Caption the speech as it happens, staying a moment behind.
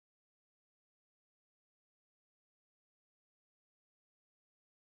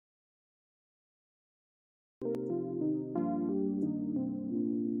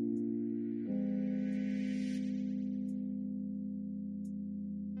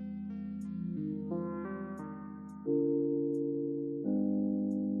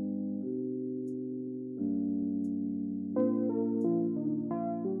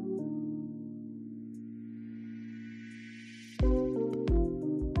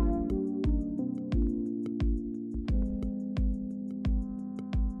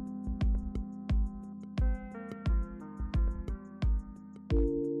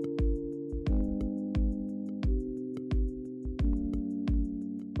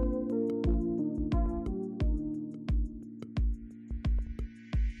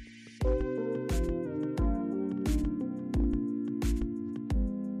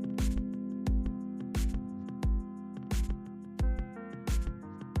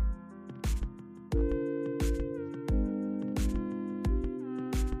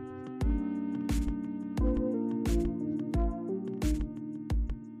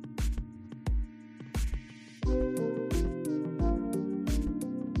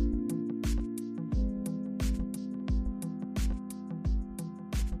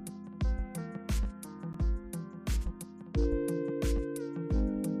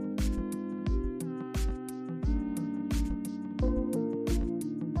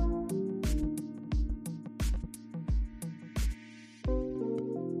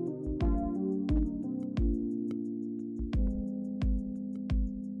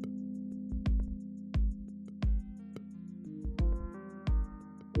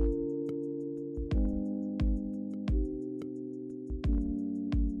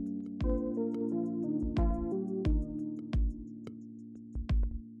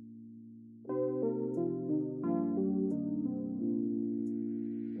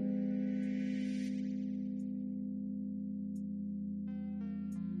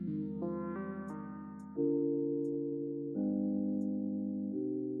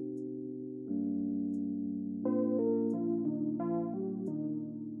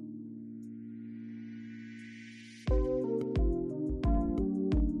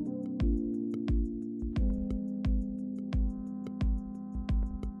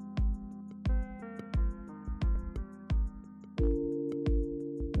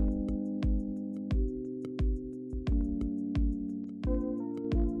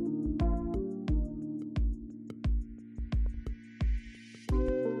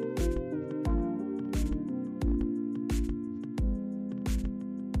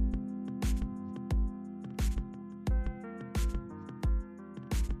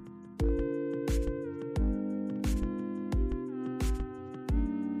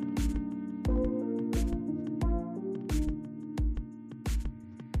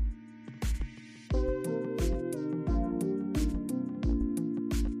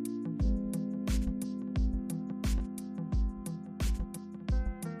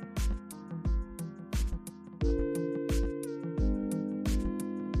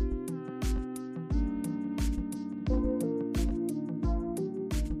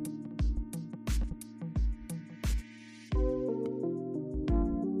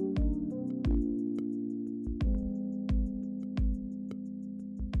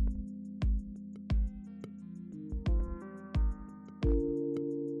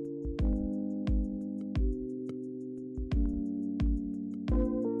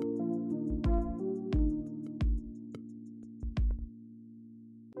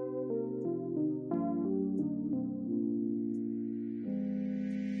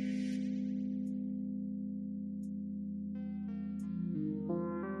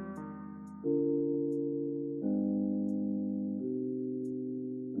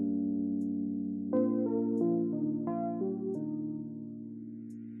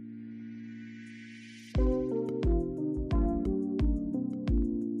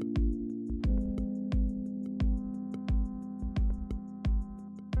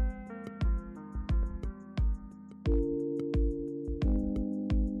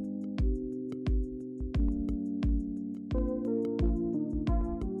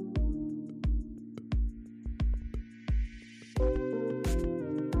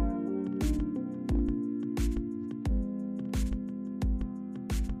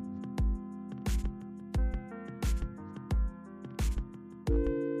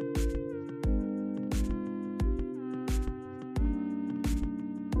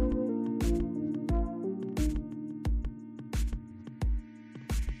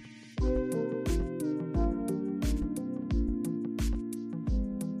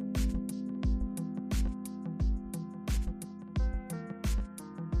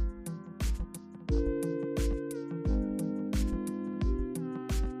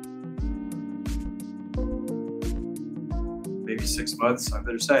maybe 6 months, I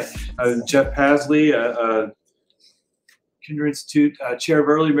better say. Jeff Pasley, Kinder Institute Chair of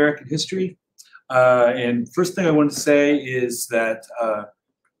Early American History. And first thing I want to say is that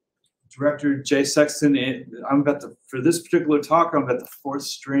Director Jay Sexton, for this particular talk, I'm about the fourth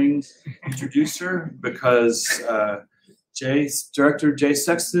string introducer because Director Jay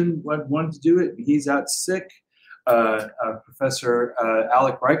Sexton wanted to do it. He's out sick. Professor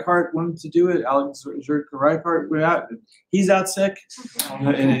Alec Reichart wanted to do it. Alec Reichart went out. He's out sick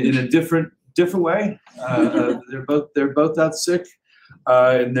in a different way. They're both out sick.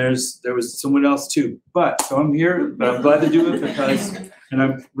 And there was someone else too. So I'm here, but I'm glad to do it because, and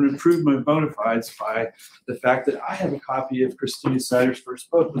I'm going to prove my bona fides by the fact that I have a copy of Christina Snyder's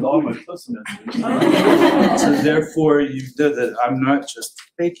first book with all my close notes. So therefore, you know that I'm not just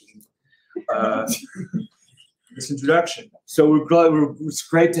faking this introduction. So it's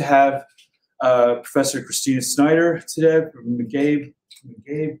great to have Professor Christina Snyder today from McGabe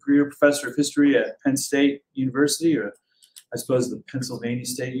Greer Professor of History at Penn State University, or I suppose the Pennsylvania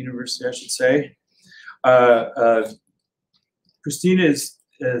State University, I should say. Christina is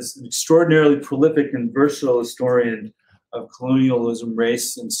an extraordinarily prolific and versatile historian of colonialism,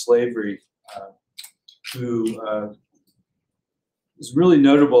 race, and slavery, who is really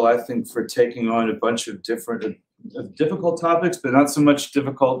notable, I think, for taking on a bunch of difficult topics, but not so much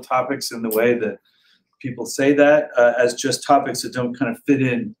difficult topics in the way that people say that, as just topics that don't kind of fit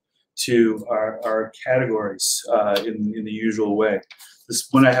in to our categories in the usual way. This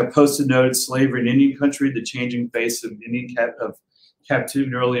one I have posted noted: Slavery in Indian Country, the Changing Face of Captivity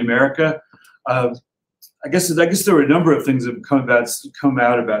in Early America. I guess there were a number of things that have come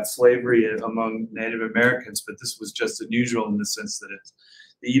out about slavery among Native Americans, but this was just unusual in the sense that it's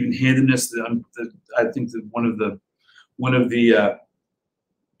the even-handedness. I think that one of the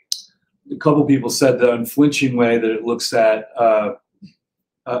a couple people said the unflinching way that it looks at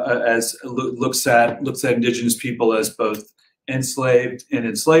looks at Indigenous people as both enslaved and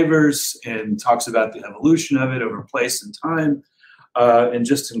enslavers, and talks about the evolution of it over place and time. And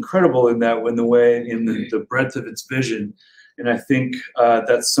just incredible in the breadth of its vision. And I think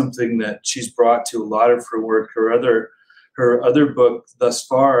that's something that she's brought to a lot of her work. Her other book thus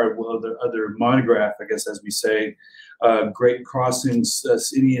far, well, the other monograph, I guess, as we say, Great Crossings,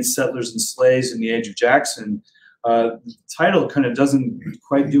 Indian Settlers and Slaves in the Age of Jackson. The title kind of doesn't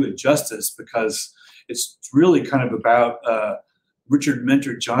quite do it justice, because it's really kind of about Richard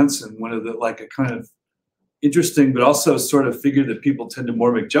Mentor Johnson, one of a kind of interesting, but also sort of figure that people tend to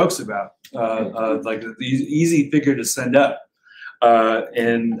more make jokes about, like the easy figure to send up,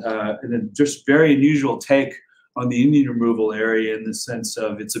 and a just very unusual take on the Indian removal area, in the sense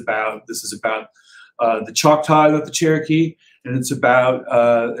of this is about the Choctaw, not the Cherokee, and it's about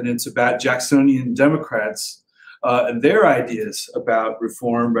Jacksonian Democrats and their ideas about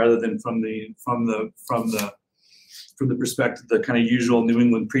reform, rather than from the perspective, the kind of usual New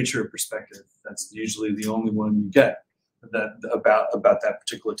England preacher perspective. That's usually the only one you get about that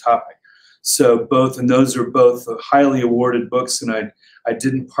particular topic. So those are both highly awarded books, and I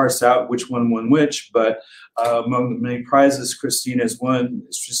didn't parse out which one won which, but among the many prizes, Christina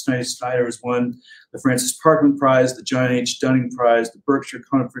Snyder has won the Francis Parkman Prize, the John H. Dunning Prize, the Berkshire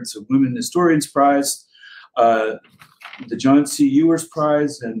Conference of Women Historians Prize, the John C. Ewers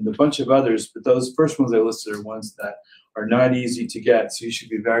Prize, and a bunch of others. But those first ones I listed are ones that are not easy to get, so you should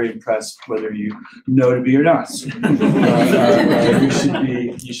be very impressed whether you know to be or not.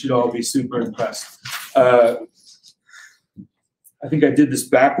 You should all be super impressed. I think I did this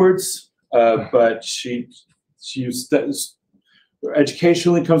backwards, but her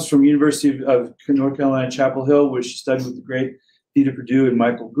educationally comes from University of North Carolina, Chapel Hill, where she studied with the great Theda Perdue and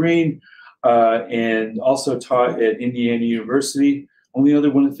Michael Green, and also taught at Indiana University. Only other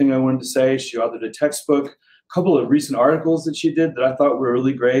one thing I wanted to say, she authored a textbook, couple of recent articles that she did that I thought were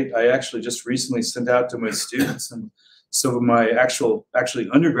really great. I actually just recently sent out to my students and some of my actually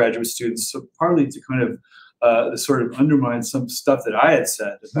undergraduate students, so partly to kind of sort of undermine some stuff that I had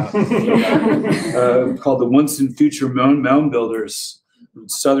said about called the Once and Future Mound Builders,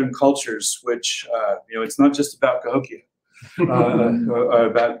 Southern Cultures, which, it's not just about Cahokia,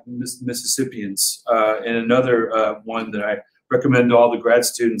 about Mississippians, and another one that I recommend to all the grad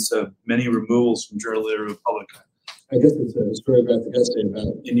students of Many Removals from Journal of the Republican. I guess it's a historiographic essay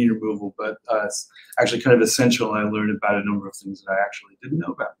about Indian removal, but it's actually kind of essential, and I learned about a number of things that I actually didn't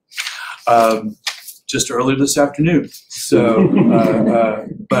know about just earlier this afternoon. So,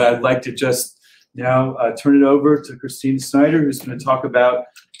 but I'd like to just now turn it over to Christina Snyder, who's going to talk about,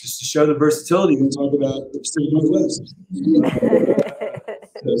 just to show the versatility, and talk about the Pacific Northwest.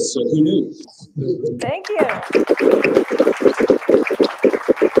 So who knew? Thank you.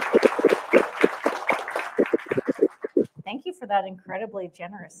 that incredibly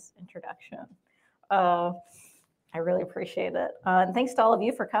generous introduction. I really appreciate it. And thanks to all of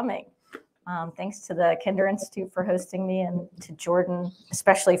you for coming. Thanks to the Kinder Institute for hosting me, and to Jordan,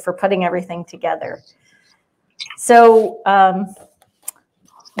 especially for putting everything together. So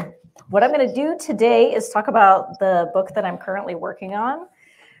what I'm going to do today is talk about the book that I'm currently working on.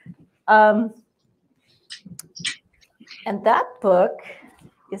 And that book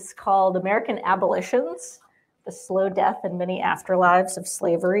is called American Abolitions, The Slow Death and Many Afterlives of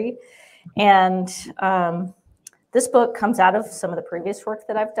Slavery. And this book comes out of some of the previous work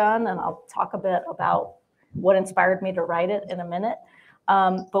that I've done, and I'll talk a bit about what inspired me to write it in a minute.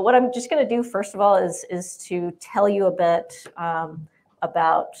 But what I'm just going to do, first of all, is to tell you a bit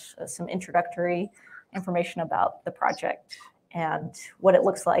about some introductory information about the project and what it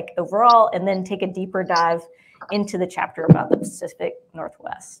looks like overall, and then take a deeper dive into the chapter about the Pacific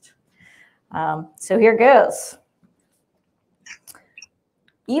Northwest. So here goes.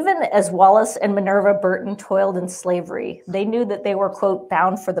 Even as Wallace and Minerva Burton toiled in slavery, they knew that they were, quote,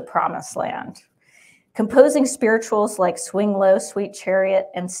 bound for the promised land. Composing spirituals like Swing Low, Sweet Chariot,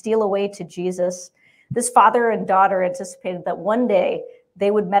 and Steal Away to Jesus, this father and daughter anticipated that one day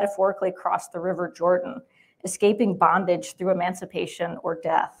they would metaphorically cross the River Jordan, escaping bondage through emancipation or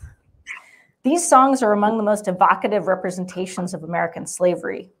death. These songs are among the most evocative representations of American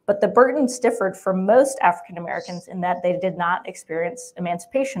slavery, but the Burtons differed from most African Americans in that they did not experience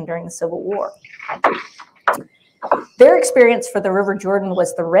emancipation during the Civil War. Their experience for the River Jordan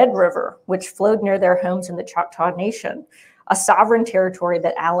was the Red River, which flowed near their homes in the Choctaw Nation, a sovereign territory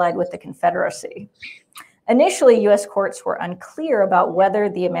that allied with the Confederacy. Initially, U.S. courts were unclear about whether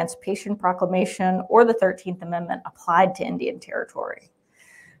the Emancipation Proclamation or the 13th Amendment applied to Indian territory.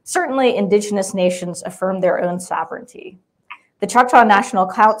 Certainly, indigenous nations affirmed their own sovereignty. The Choctaw National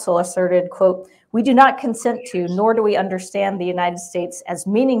Council asserted, quote, "We do not consent to, nor do we understand the United States as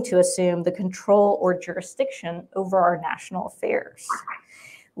meaning to assume the control or jurisdiction over our national affairs."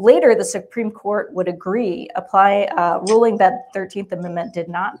 Later, the Supreme Court would agree, ruling that 13th Amendment did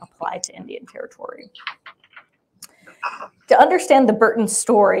not apply to Indian territory. To understand the Burton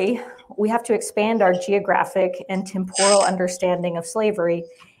story, we have to expand our geographic and temporal understanding of slavery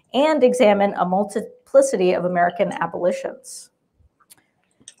and examine a multiplicity of American abolitions.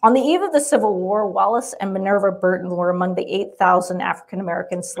 On the eve of the Civil War, Wallace and Minerva Burton were among the 8,000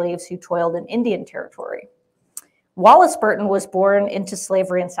 African-American slaves who toiled in Indian territory. Wallace Burton was born into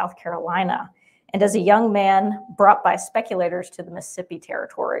slavery in South Carolina, and as a young man, brought by speculators to the Mississippi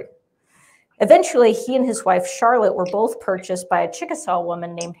Territory. Eventually, he and his wife, Charlotte, were both purchased by a Chickasaw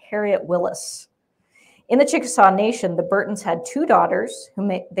woman named Harriet Willis. In the Chickasaw Nation, the Burtons had two daughters,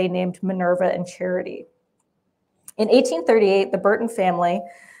 whom they named Minerva and Charity. In 1838, the Burton family,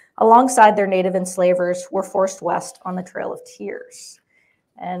 alongside their native enslavers, were forced west on the Trail of Tears.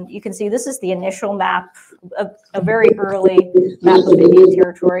 And you can see this is the initial map, a very early map of Indian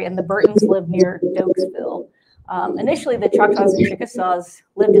territory, and the Burtons lived near Dokesville. Initially, the Choctaws and Chickasaws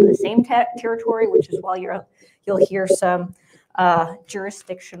lived in the same territory, which is why you'll hear some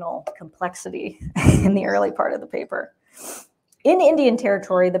jurisdictional complexity in the early part of the paper. In Indian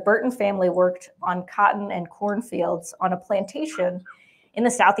territory, the Burton family worked on cotton and cornfields on a plantation in the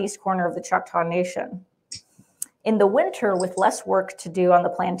southeast corner of the Choctaw Nation. In the winter, with less work to do on the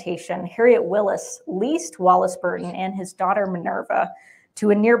plantation, Harriet Willis leased Wallace Burton and his daughter Minerva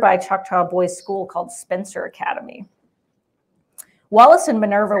to a nearby Choctaw boys' school called Spencer Academy. Wallace and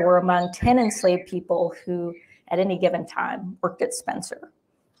Minerva were among 10 enslaved people who, at any given time, worked at Spencer.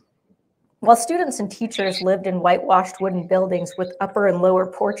 While students and teachers lived in whitewashed wooden buildings with upper and lower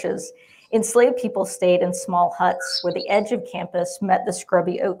porches, enslaved people stayed in small huts where the edge of campus met the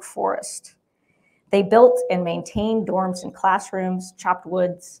scrubby oak forest. They built and maintained dorms and classrooms, chopped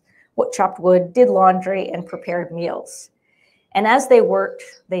wood, did laundry, and prepared meals. And as they worked,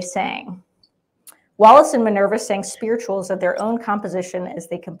 they sang. Wallace and Minerva sang spirituals of their own composition as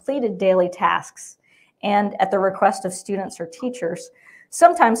they completed daily tasks, and at the request of students or teachers,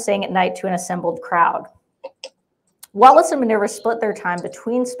 sometimes sang at night to an assembled crowd. Wallace and Minerva split their time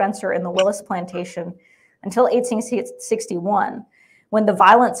between Spencer and the Willis plantation until 1861, when the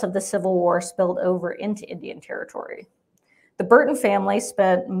violence of the Civil War spilled over into Indian territory. The Burton family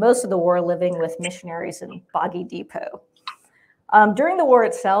spent most of the war living with missionaries in Boggy Depot. During the war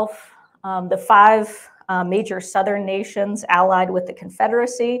itself, the five major southern nations allied with the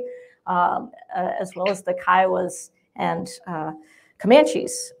Confederacy, as well as the Kiowas and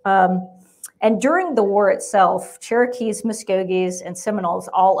Comanches. And during the war itself, Cherokees, Muskogees, and Seminoles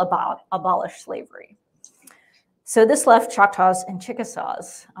all abolished slavery. So this left Choctaws and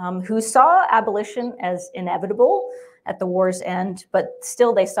Chickasaws, who saw abolition as inevitable at the war's end, but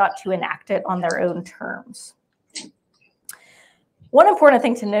still they sought to enact it on their own terms. One important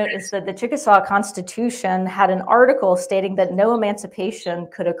thing to note is that the Chickasaw Constitution had an article stating that no emancipation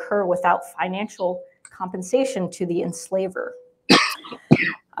could occur without financial compensation to the enslaver.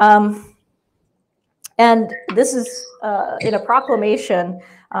 And this is in a proclamation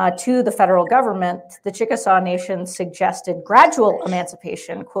to the federal government. The Chickasaw Nation suggested gradual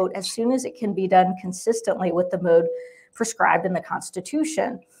emancipation, quote, as soon as it can be done consistently with the mode prescribed in the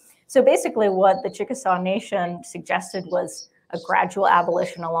Constitution. So basically what the Chickasaw Nation suggested was a gradual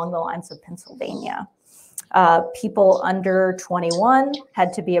abolition along the lines of Pennsylvania. People under 21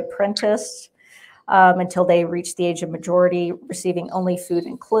 had to be apprenticed until they reached the age of majority, receiving only food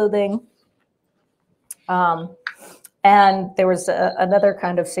and clothing. And there was another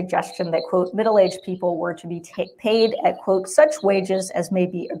kind of suggestion that, quote, middle-aged people were to be paid at, quote, such wages as may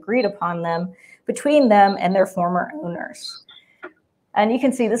be agreed upon them between them and their former owners. And you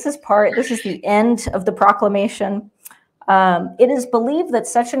can see this is the end of the proclamation. It is believed that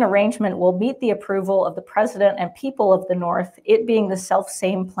such an arrangement will meet the approval of the president and people of the North, it being the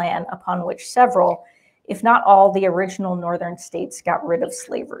self-same plan upon which several, if not all, the original northern states got rid of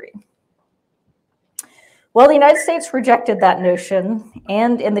slavery. Well, the United States rejected that notion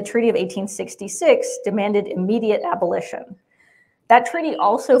and in the Treaty of 1866 demanded immediate abolition. That treaty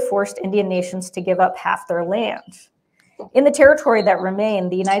also forced Indian nations to give up half their land. In the territory that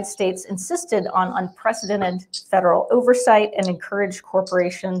remained, the United States insisted on unprecedented federal oversight and encouraged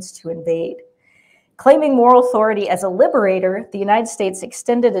corporations to invade. Claiming moral authority as a liberator, the United States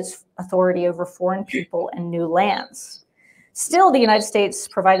extended its authority over foreign people and new lands. Still, the United States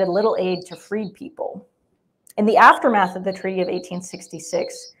provided little aid to freed people. In the aftermath of the Treaty of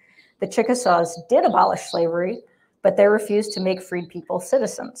 1866, the Chickasaws did abolish slavery, but they refused to make freed people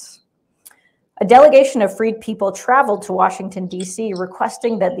citizens. A delegation of freed people traveled to Washington, D.C.,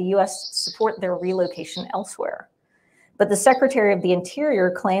 requesting that the U.S. support their relocation elsewhere. But the Secretary of the Interior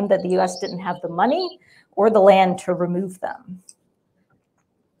claimed that the U.S. didn't have the money or the land to remove them.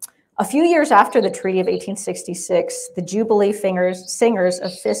 A few years after the Treaty of 1866, the Jubilee Singers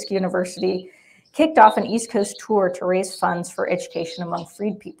of Fisk University kicked off an East Coast tour to raise funds for education among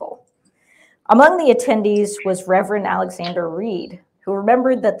freed people. Among the attendees was Reverend Alexander Reed, who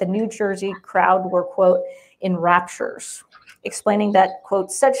remembered that the New Jersey crowd were, quote, in raptures, explaining that,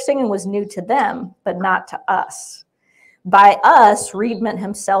 quote, such singing was new to them, but not to us. By us, Reed meant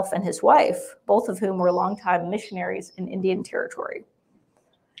himself and his wife, both of whom were longtime missionaries in Indian Territory.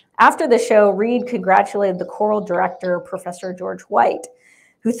 After the show, Reed congratulated the choral director, Professor George White,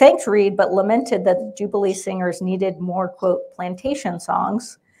 who thanked Reed but lamented that the Jubilee Singers needed more, quote, plantation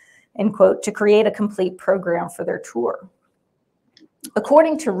songs, end quote, to create a complete program for their tour.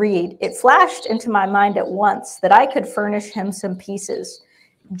 According to Reed, it flashed into my mind at once that I could furnish him some pieces,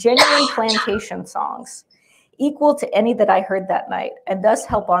 genuine plantation songs, equal to any that I heard that night, and thus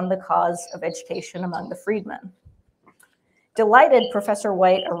help on the cause of education among the freedmen. Delighted, Professor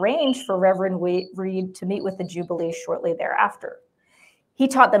White arranged for Reverend Reed to meet with the Jubilee shortly thereafter. He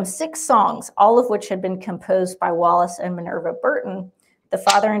taught them 6 songs, all of which had been composed by Wallace and Minerva Burton, the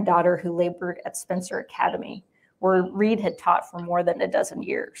father and daughter who labored at Spencer Academy, where Reed had taught for more than a dozen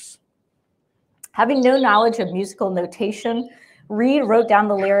years. Having no knowledge of musical notation, Reed wrote down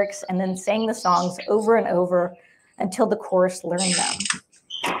the lyrics and then sang the songs over and over until the chorus learned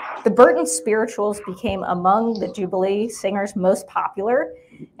them. The Burton spirituals became among the Jubilee Singers' most popular,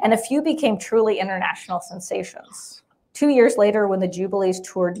 and a few became truly international sensations. 2 years later, when the Jubilees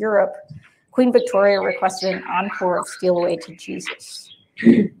toured Europe, Queen Victoria requested an encore of Steal Away to Jesus.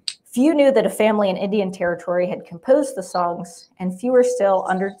 Few knew that a family in Indian Territory had composed the songs, and fewer still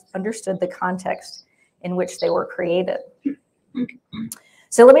understood the context in which they were created.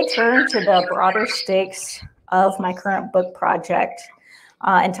 So let me turn to the broader stakes of my current book project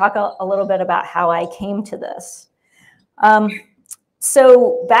and talk a little bit about how I came to this.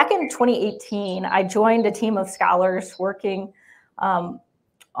 So back in 2018, I joined a team of scholars working on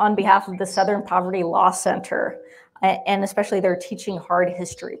behalf of the Southern Poverty Law Center, and especially their Teaching Hard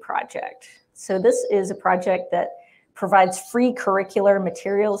History project. So this is a project that provides free curricular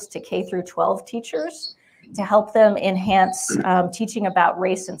materials to K through 12 teachers to help them enhance teaching about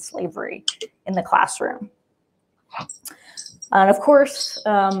race and slavery in the classroom. And of course,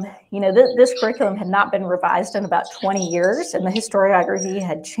 this curriculum had not been revised in about 20 years, and the historiography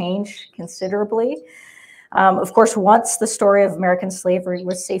had changed considerably. Of course, once the story of American slavery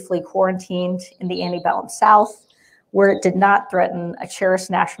was safely quarantined in the antebellum South, where it did not threaten a cherished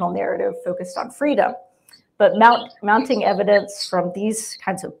national narrative focused on freedom. But mounting evidence from these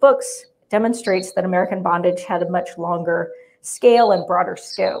kinds of books demonstrates that American bondage had a much longer scale and broader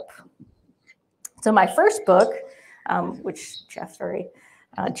scope. So my first book, which Jeff very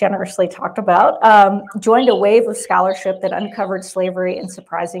generously talked about, joined a wave of scholarship that uncovered slavery in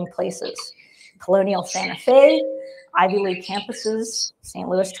surprising places. Colonial Santa Fe, Ivy League campuses, St.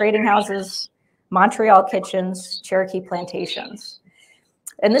 Louis trading houses, Montreal kitchens, Cherokee plantations.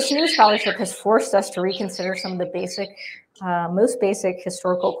 And this new scholarship has forced us to reconsider some of the most basic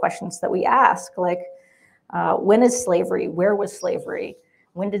historical questions that we ask, like when is slavery? Where was slavery?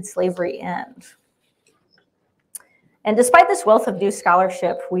 When did slavery end? And despite this wealth of new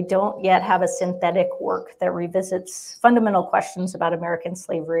scholarship, we don't yet have a synthetic work that revisits fundamental questions about American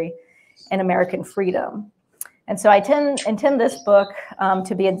slavery and American freedom. And so I intend this book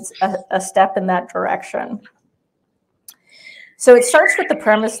to be a step in that direction. So it starts with the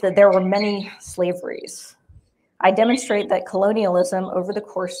premise that there were many slaveries. I demonstrate that colonialism over the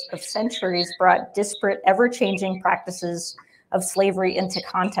course of centuries brought disparate, ever-changing practices of slavery into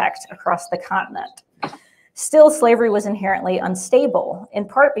contact across the continent. Still, slavery was inherently unstable, in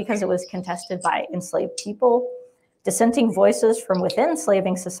part because it was contested by enslaved people, dissenting voices from within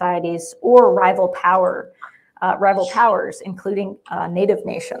slaving societies, or rival powers, including native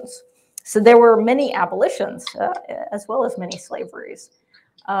nations. So there were many abolitions as well as many slaveries.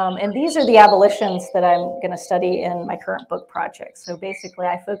 And these are the abolitions that I'm going to study in my current book project. So basically,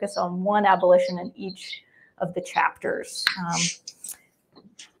 I focus on one abolition in each of the chapters.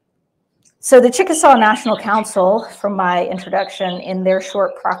 So the Chickasaw National Council, from my introduction, in their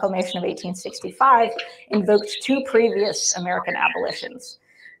short proclamation of 1865, invoked two previous American abolitions: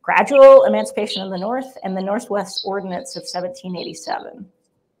 gradual emancipation in the North and the Northwest Ordinance of 1787.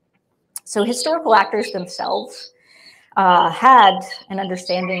 So historical actors themselves had an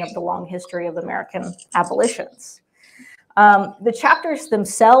understanding of the long history of American abolitions. The chapters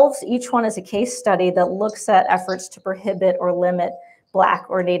themselves, each one is a case study that looks at efforts to prohibit or limit Black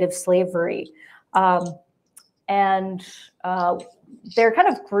or Native slavery. And they're kind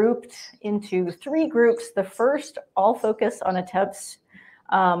of grouped into three groups. The first all focus on attempts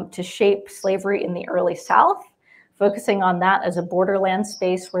to shape slavery in the early South, focusing on that as a borderland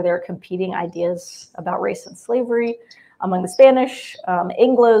space where there are competing ideas about race and slavery among the Spanish,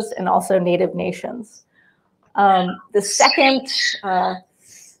 Anglos, and also Native nations. The second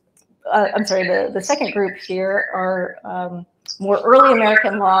group here are more early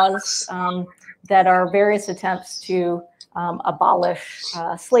American laws that are various attempts to abolish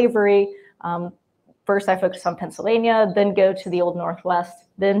slavery. First, I focus on Pennsylvania, then go to the Old Northwest,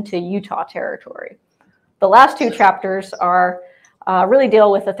 then to Utah Territory. The last two chapters are really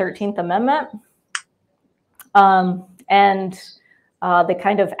deal with the 13th Amendment and the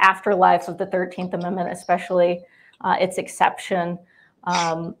kind of afterlife of the 13th Amendment, especially its exception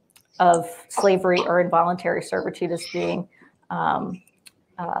of slavery or involuntary servitude as being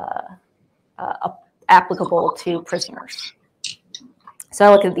applicable to prisoners. So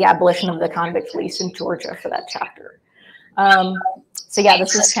I look at the abolition of the convict lease in Georgia for that chapter. So yeah,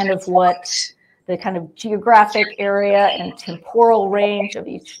 this is kind of what the kind of geographic area and temporal range of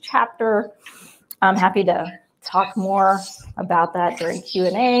each chapter. I'm happy to talk more about that during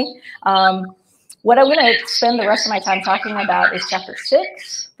Q&A. What I'm going to spend the rest of my time talking about is chapter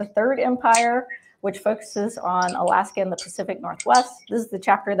 6, the Third Empire, which focuses on Alaska and the Pacific Northwest. This is the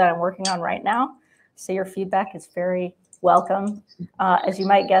chapter that I'm working on right now, so your feedback is very welcome. As you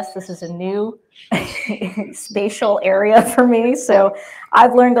might guess, this is a new spatial area for me, so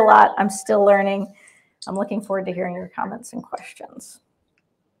I've learned a lot. I'm still learning. I'm looking forward to hearing your comments and questions.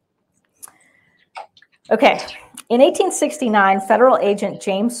 Okay, in 1869, federal agent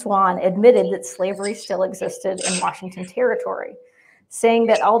James Swan admitted that slavery still existed in Washington Territory, saying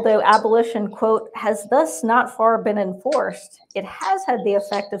that although abolition, quote, has thus not far been enforced, it has had the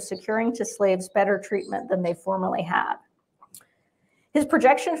effect of securing to slaves better treatment than they formerly had. His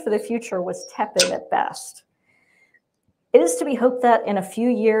projection for the future was tepid at best. It is to be hoped that in a few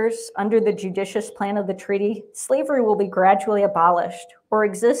years, under the judicious plan of the treaty, slavery will be gradually abolished or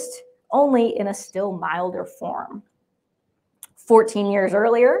exist only in a still milder form. 14 years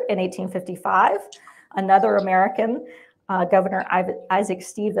earlier, in 1855, another American, Governor Isaac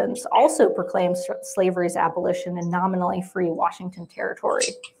Stevens, also proclaimed slavery's abolition in nominally free Washington Territory.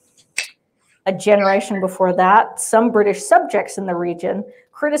 A generation before that, some British subjects in the region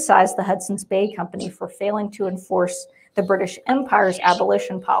criticized the Hudson's Bay Company for failing to enforce the British Empire's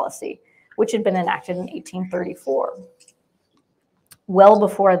abolition policy, which had been enacted in 1834. Well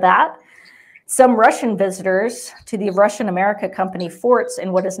before that, some Russian visitors to the Russian America Company forts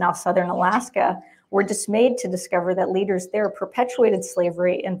in what is now southern Alaska were dismayed to discover that leaders there perpetuated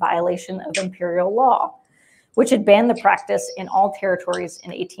slavery in violation of imperial law, which had banned the practice in all territories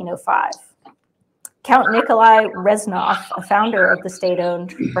in 1805. Count Nikolai Reznov, a founder of the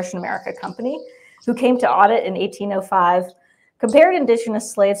state-owned Russian America Company, who came to audit in 1805, compared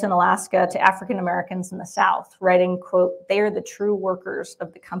indigenous slaves in Alaska to African Americans in the South, writing, quote, "They are the true workers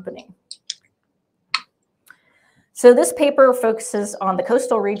of the company." So this paper focuses on the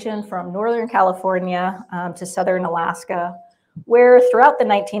coastal region from Northern California to Southern Alaska, where throughout the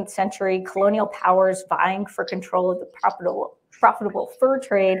 19th century, colonial powers vying for control of the profitable fur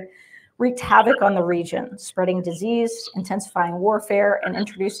trade wreaked havoc on the region, spreading disease, intensifying warfare, and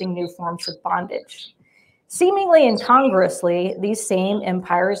introducing new forms of bondage. Seemingly incongruously, these same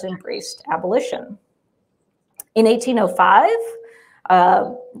empires embraced abolition. In 1805,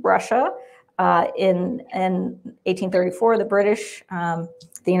 Russia, in 1834, the British,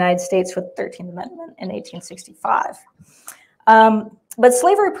 the United States with the 13th Amendment in 1865. But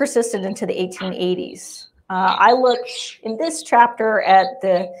slavery persisted into the 1880s. I look in this chapter at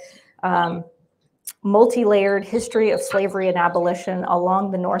the multi-layered history of slavery and abolition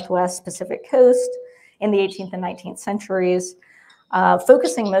along the Northwest Pacific coast in the 18th and 19th centuries,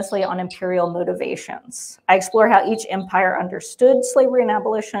 focusing mostly on imperial motivations. I explore how each empire understood slavery and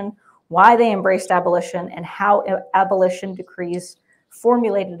abolition, why they embraced abolition, and how abolition decrees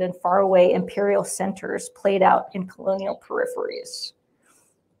formulated in faraway imperial centers played out in colonial peripheries.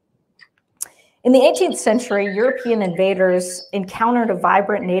 In the 18th century, European invaders encountered a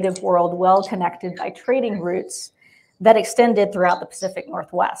vibrant native world well connected by trading routes that extended throughout the Pacific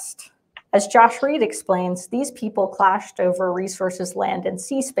Northwest. As Josh Reed explains, these people clashed over resources, land, and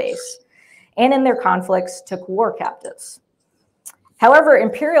sea space, and in their conflicts took war captives. However,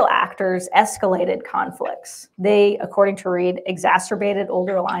 imperial actors escalated conflicts. They, according to Reed, exacerbated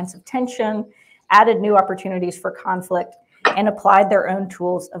older lines of tension, added new opportunities for conflict, and applied their own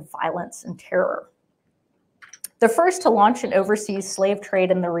tools of violence and terror. The first to launch an overseas slave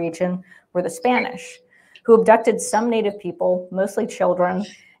trade in the region were the Spanish, who abducted some native people, mostly children,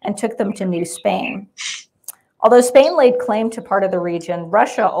 and took them to New Spain. Although Spain laid claim to part of the region,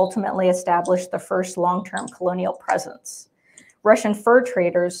 Russia ultimately established the first long-term colonial presence. Russian fur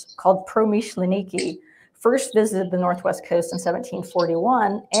traders, called promyshleniki, first visited the Northwest coast in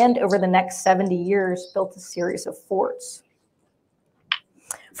 1741, and over the next 70 years built a series of forts.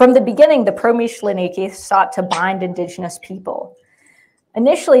 From the beginning, the promyshleniki sought to bind indigenous people.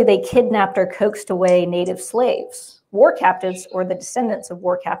 Initially, they kidnapped or coaxed away native slaves, war captives, or the descendants of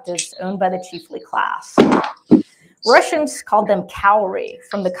war captives owned by the chiefly class. Russians called them kauri,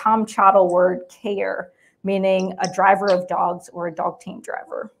 from the Kamchatal word kayer, meaning a driver of dogs or a dog team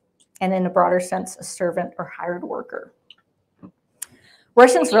driver, and in a broader sense, a servant or hired worker.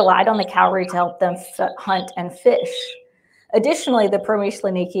 Russians relied on the kauri to help them hunt and fish. Additionally, the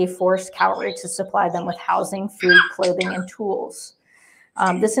promyshleniki forced kauri to supply them with housing, food, clothing, and tools.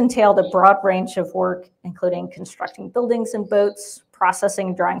 This entailed a broad range of work, including constructing buildings and boats, processing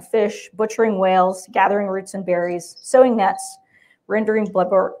and drying fish, butchering whales, gathering roots and berries, sewing nets, rendering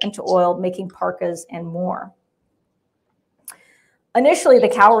blubber into oil, making parkas, and more. Initially, the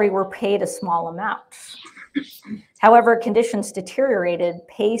kauri were paid a small amount. However, conditions deteriorated,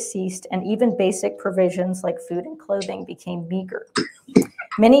 pay ceased, and even basic provisions like food and clothing became meager.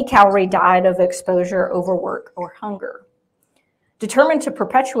 Many kauri died of exposure, overwork, or hunger. Determined to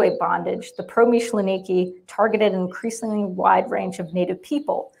perpetuate bondage, the promyshleniki targeted an increasingly wide range of native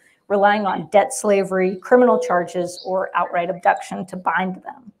people, relying on debt slavery, criminal charges, or outright abduction to bind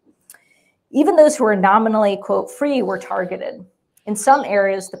them. Even those who were nominally, quote, free were targeted. In some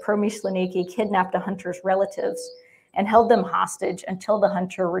areas, the promyshleniki kidnapped a hunter's relatives and held them hostage until the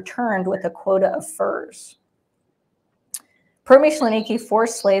hunter returned with a quota of furs. Promyshleniki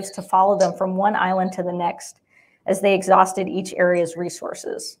forced slaves to follow them from one island to the next as they exhausted each area's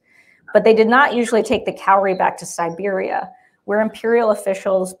resources. But they did not usually take the kauri back to Siberia, where imperial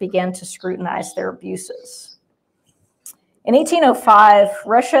officials began to scrutinize their abuses. In 1805,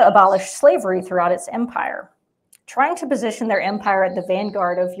 Russia abolished slavery throughout its empire. Trying to position their empire at the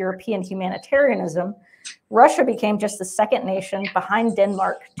vanguard of European humanitarianism, Russia became just the second nation behind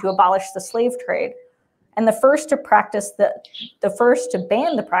Denmark to abolish the slave trade, and the first to ban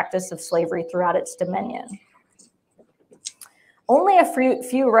the practice of slavery throughout its dominion. Only a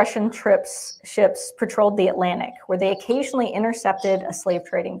few Russian ships patrolled the Atlantic, where they occasionally intercepted a slave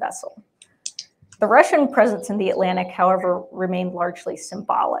trading vessel. The Russian presence in the Atlantic, however, remained largely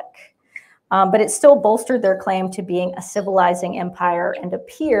symbolic, but it still bolstered their claim to being a civilizing empire and a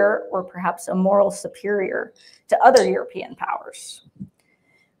peer, or perhaps a moral superior, to other European powers.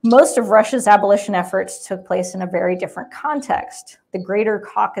 Most of Russia's abolition efforts took place in a very different context, the Greater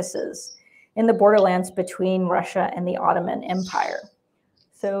Caucasus, in the borderlands between Russia and the Ottoman Empire.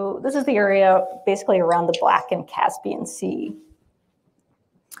 So this is the area basically around the Black and Caspian Sea.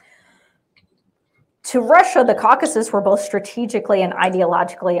 To Russia, the Caucasus were both strategically and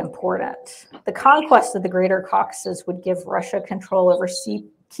ideologically important. The conquest of the Greater Caucasus would give Russia control over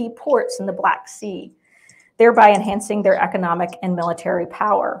key ports in the Black Sea, thereby enhancing their economic and military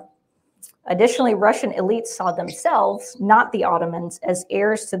power. Additionally, Russian elites saw themselves, not the Ottomans, as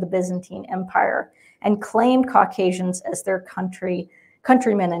heirs to the Byzantine Empire and claimed Caucasians as their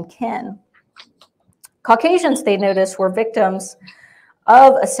countrymen and kin. Caucasians, they noticed, were victims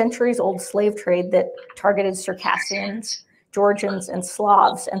of a centuries-old slave trade that targeted Circassians, Georgians, and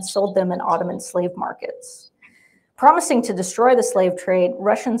Slavs and sold them in Ottoman slave markets. Promising to destroy the slave trade,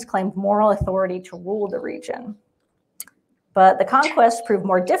 Russians claimed moral authority to rule the region. But the conquest proved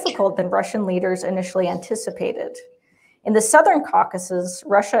more difficult than Russian leaders initially anticipated. In the southern Caucasus,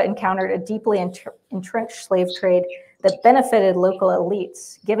 Russia encountered a deeply entrenched slave trade that benefited local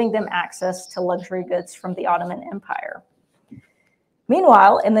elites, giving them access to luxury goods from the Ottoman Empire.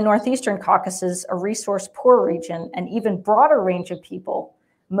 Meanwhile, in the northeastern Caucasus, a resource-poor region, an even broader range of people,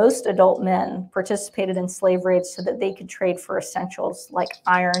 most adult men, participated in slave raids so that they could trade for essentials like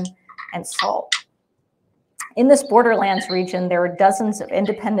iron and salt. In this borderlands region, there were dozens of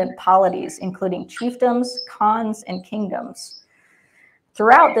independent polities, including chiefdoms, khans, and kingdoms.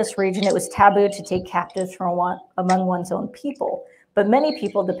 Throughout this region, it was taboo to take captives from among one's own people, but many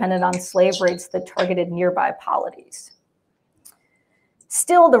people depended on slave raids that targeted nearby polities.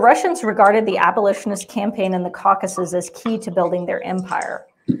 Still, the Russians regarded the abolitionist campaign in the Caucasus as key to building their empire.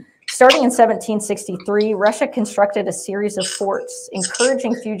 Starting in 1763, Russia constructed a series of forts,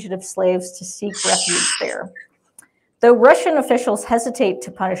 encouraging fugitive slaves to seek refuge there. Though Russian officials hesitate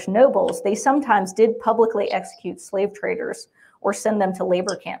to punish nobles, they sometimes did publicly execute slave traders or send them to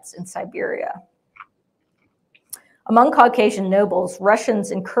labor camps in Siberia. Among Caucasian nobles,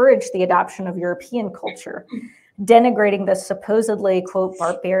 Russians encouraged the adoption of European culture, denigrating the supposedly, quote,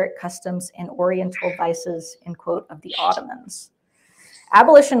 barbaric customs and oriental vices, end quote, of the Ottomans.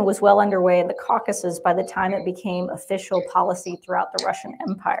 Abolition was well underway in the Caucasus by the time it became official policy throughout the Russian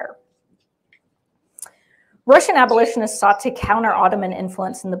Empire. Russian abolitionists sought to counter Ottoman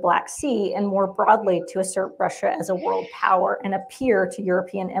influence in the Black Sea and more broadly to assert Russia as a world power and a peer to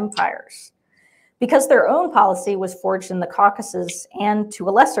European empires. Because their own policy was forged in the Caucasus and to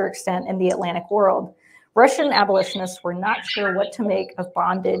a lesser extent in the Atlantic world, Russian abolitionists were not sure what to make of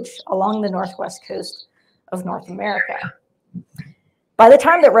bondage along the northwest coast of North America. By the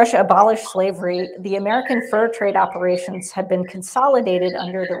time that Russia abolished slavery, the American fur trade operations had been consolidated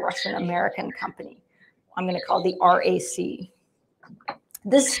under the Russian-American Company. I'm going to call the RAC.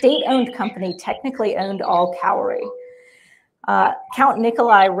 This state-owned company technically owned all Cowrie. Count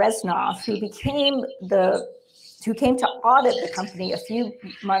Nikolai Reznov, who came to audit the company a few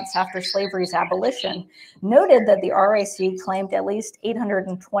months after slavery's abolition, noted that the RAC claimed at least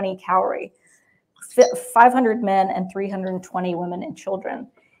 820 Cowrie, 500 men and 320 women and children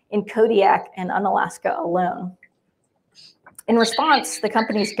in Kodiak and Unalaska alone. In response, the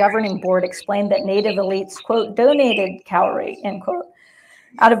company's governing board explained that native elites, quote, donated Cowrie, end quote,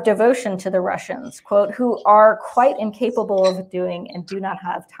 out of devotion to the Russians, quote, who are quite incapable of doing and do not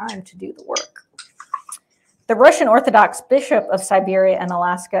have time to do the work. The Russian Orthodox Bishop of Siberia and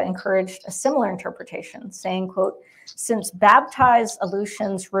Alaska encouraged a similar interpretation, saying, quote, since baptized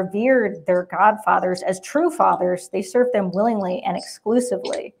Aleutians revered their godfathers as true fathers, they served them willingly and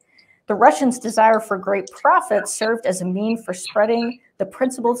exclusively. The Russians' desire for great profits served as a means for spreading the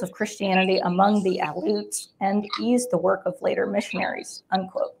principles of Christianity among the Aleuts and eased the work of later missionaries,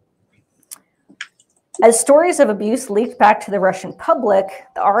 unquote. As stories of abuse leaked back to the Russian public,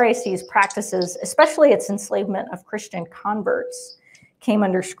 the RAC's practices, especially its enslavement of Christian converts, came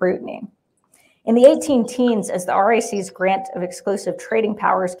under scrutiny. In the 18-teens, as the RAC's grant of exclusive trading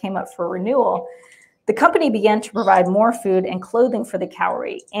powers came up for renewal, the company began to provide more food and clothing for the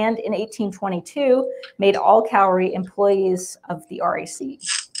Cowrie, and in 1822, made all Cowrie employees of the RAC.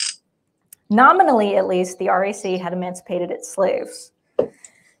 Nominally, at least, the RAC had emancipated its slaves.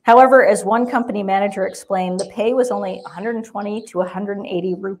 However, as one company manager explained, the pay was only 120 to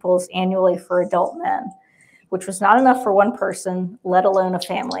 180 rubles annually for adult men, which was not enough for one person, let alone a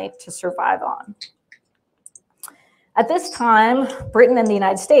family, to survive on. At this time, Britain and the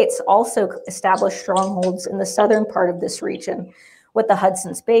United States also established strongholds in the southern part of this region with the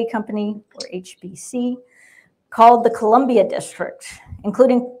Hudson's Bay Company, or HBC, called the Columbia District,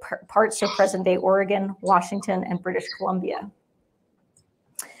 including parts of present-day Oregon, Washington, and British Columbia.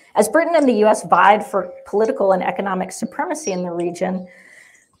 As Britain and the US vied for political and economic supremacy in the region,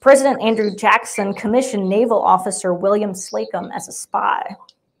 President Andrew Jackson commissioned naval officer William Slocum as a spy.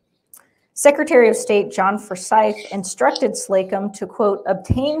 Secretary of State John Forsyth instructed Slocum to, quote,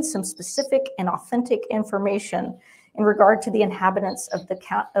 obtain some specific and authentic information in regard to the inhabitants of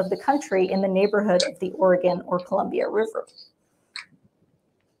the country in the neighborhood of the Oregon or Columbia River.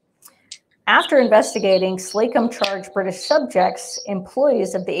 After investigating, Slocum charged British subjects,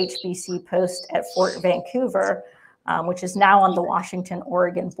 employees of the HBC post at Fort Vancouver, which is now on the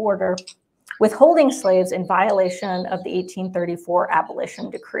Washington-Oregon border, with holding slaves in violation of the 1834 Abolition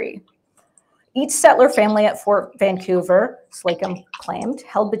Decree. Each settler family at Fort Vancouver, Slocum claimed,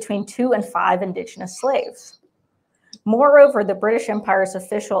 held between 2 and 5 Indigenous slaves. Moreover, the British Empire's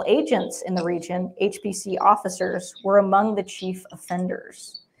official agents in the region, HBC officers, were among the chief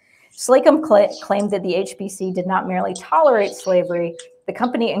offenders. Slocum claimed that the HBC did not merely tolerate slavery, the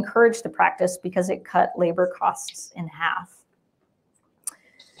company encouraged the practice because it cut labor costs in half.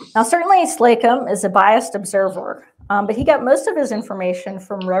 Now, certainly Slocum is a biased observer, but he got most of his information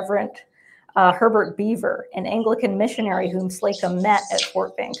from Reverend Herbert Beaver, an Anglican missionary whom Slocum met at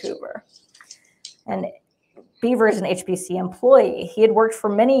Fort Vancouver. And Beaver is an HBC employee. He had worked for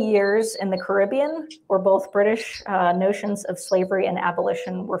many years in the Caribbean, where both British notions of slavery and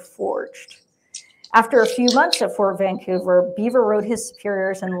abolition were forged. After a few months at Fort Vancouver, Beaver wrote his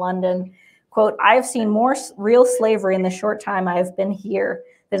superiors in London, quote, I have seen more real slavery in the short time I have been here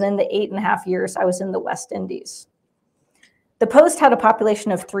than in the 8.5 years I was in the West Indies. The post had a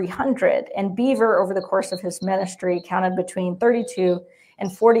population of 300, and Beaver, over the course of his ministry, counted between 32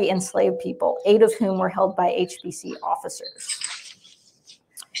 and 40 enslaved people, 8 of whom were held by HBC officers.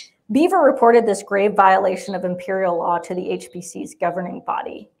 Beaver reported this grave violation of imperial law to the HBC's governing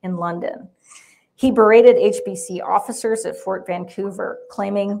body in London. He berated HBC officers at Fort Vancouver,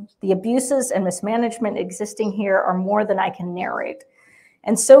 claiming the abuses and mismanagement existing here are more than I can narrate,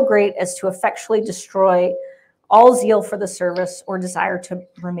 and so great as to effectually destroy all zeal for the service or desire to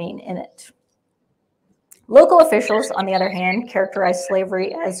remain in it. Local officials, on the other hand, characterized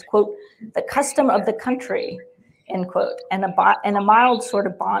slavery as, quote, the custom of the country, end quote, and a mild sort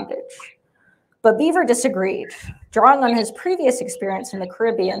of bondage. But Beaver disagreed. Drawing on his previous experience in the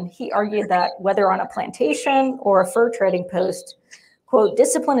Caribbean, he argued that whether on a plantation or a fur trading post, quote,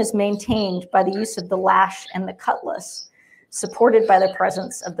 discipline is maintained by the use of the lash and the cutlass, supported by the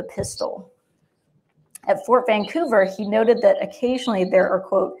presence of the pistol. At Fort Vancouver, he noted that occasionally there are,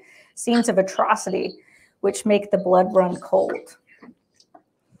 quote, scenes of atrocity which make the blood run cold.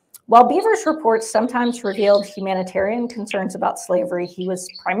 While Beaver's reports sometimes revealed humanitarian concerns about slavery, he was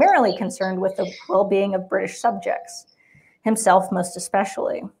primarily concerned with the well-being of British subjects, himself most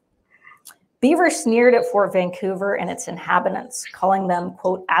especially. Beaver sneered at Fort Vancouver and its inhabitants, calling them,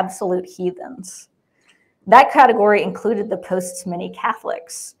 quote, absolute heathens. That category included the post's many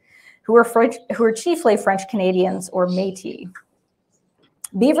Catholics, who were chiefly French Canadians or Métis.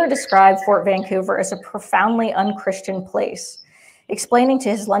 Beaver described Fort Vancouver as a profoundly unchristian place, explaining to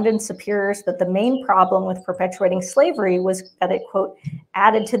his London superiors that the main problem with perpetuating slavery was that it, quote,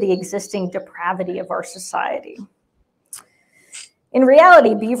 added to the existing depravity of our society. In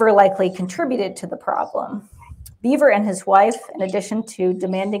reality, Beaver likely contributed to the problem. Beaver and his wife, in addition to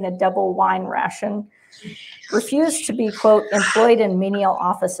demanding a double wine ration, refused to be, quote, employed in menial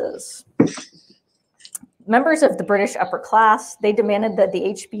offices. Members of the British upper class, they demanded that the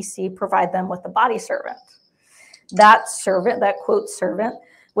HBC provide them with a body servant. That servant, that quote servant,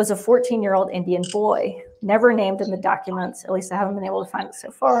 was a 14-year-old Indian boy, never named in the documents, at least I haven't been able to find it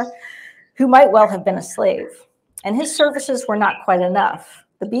so far, who might well have been a slave. And his services were not quite enough.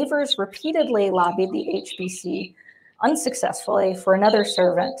 The Beavers repeatedly lobbied the HBC, unsuccessfully, for another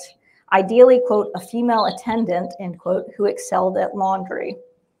servant, ideally, quote, a female attendant, end quote, who excelled at laundry.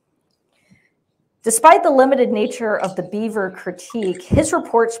 Despite the limited nature of the Beaver critique, his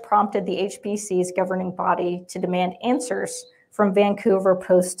reports prompted the HBC's governing body to demand answers from Vancouver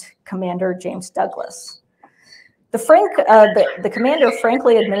Post Commander James Douglas. The commander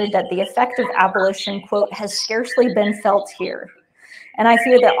frankly admitted that the effect of abolition, quote, has scarcely been felt here, and I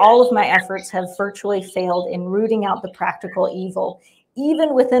fear that all of my efforts have virtually failed in rooting out the practical evil,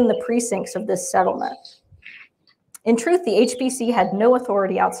 even within the precincts of this settlement. In truth, the HBC had no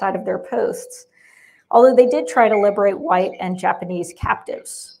authority outside of their posts, although they did try to liberate white and Japanese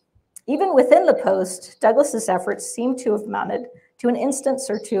captives. Even within the post, Douglas's efforts seem to have amounted to an instance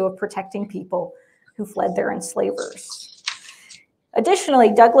or two of protecting people who fled their enslavers.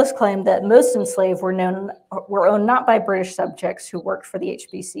 Additionally, Douglas claimed that most enslaved were owned not by British subjects who worked for the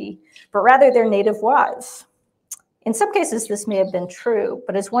HBC, but rather their native wives. In some cases, this may have been true,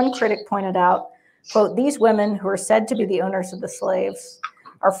 but as one critic pointed out, quote, these women who are said to be the owners of the slaves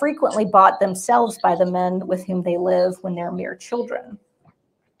are frequently bought themselves by the men with whom they live when they're mere children.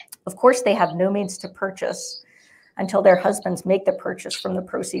 Of course, they have no means to purchase until their husbands make the purchase from the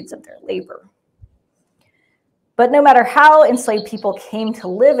proceeds of their labor. But no matter how enslaved people came to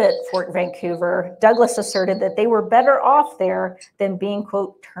live at Fort Vancouver, Douglas asserted that they were better off there than being,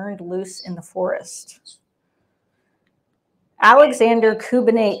 quote, turned loose in the forest. Alexander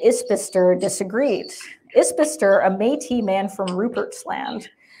Kubenet Isbister disagreed. Isbister, a Métis man from Rupert's Land,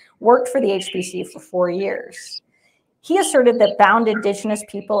 worked for the HBC for 4 years. He asserted that bound Indigenous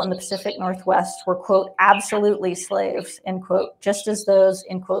people in the Pacific Northwest were, quote, absolutely slaves, end quote, just as those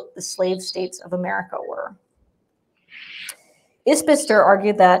in, quote, the slave states of America were. Isbister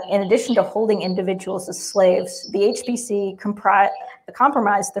argued that in addition to holding individuals as slaves, the HBC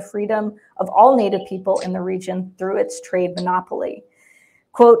compromised the freedom of all Native people in the region through its trade monopoly.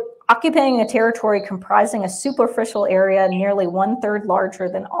 Quote, occupying a territory comprising a superficial area nearly 1/3 larger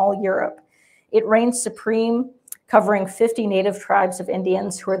than all Europe, it reigned supreme, covering 50 Native tribes of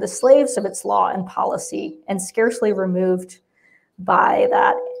Indians who are the slaves of its law and policy, and scarcely removed by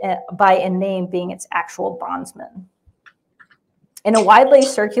in name being its actual bondsmen. In a widely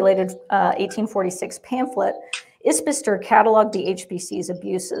circulated 1846 pamphlet, Isbister cataloged the HBC's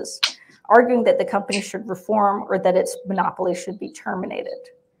abuses, arguing that the company should reform or that its monopoly should be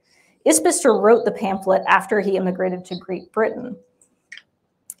terminated. Isbister wrote the pamphlet after he immigrated to Great Britain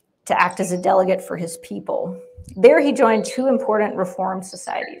to act as a delegate for his people. There he joined two important reform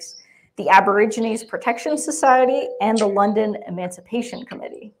societies, the Aborigines Protection Society and the London Emancipation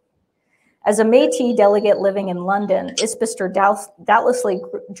Committee. As a Métis delegate living in London, Isbister doubtlessly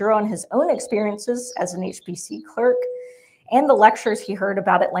drew on his own experiences as an HBC clerk and the lectures he heard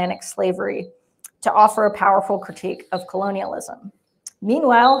about Atlantic slavery to offer a powerful critique of colonialism.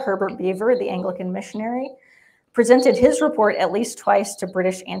 Meanwhile, Herbert Beaver, the Anglican missionary, presented his report at least twice to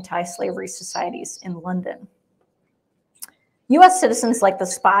British anti-slavery societies in London. US citizens like the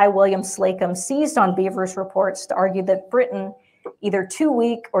spy William Slocum seized on Beaver's reports to argue that Britain, either too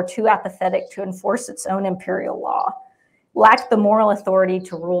weak or too apathetic to enforce its own imperial law, lacked the moral authority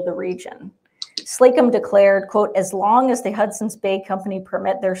to rule the region. Slocum declared, quote, as long as the Hudson's Bay Company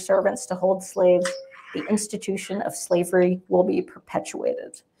permit their servants to hold slaves, the institution of slavery will be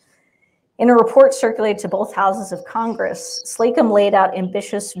perpetuated. In a report circulated to both houses of Congress, Slocum laid out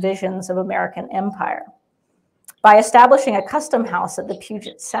ambitious visions of American empire. By establishing a custom house at the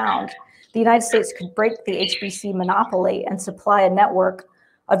Puget Sound, the United States could break the HBC monopoly and supply a network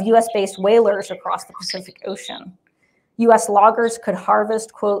of US-based whalers across the Pacific Ocean. US loggers could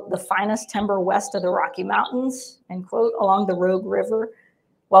harvest, quote, the finest timber west of the Rocky Mountains, end quote, along the Rogue River,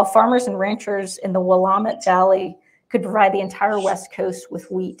 while farmers and ranchers in the Willamette Valley could provide the entire West Coast with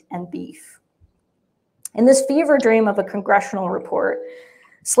wheat and beef. In this fever dream of a congressional report,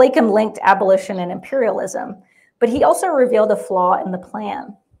 Slocum linked abolition and imperialism, but he also revealed a flaw in the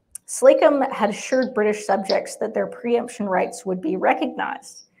plan. Slocum had assured British subjects that their preemption rights would be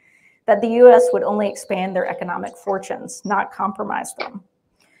recognized, that the US would only expand their economic fortunes, not compromise them.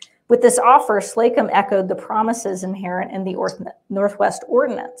 With this offer, Slocum echoed the promises inherent in the Northwest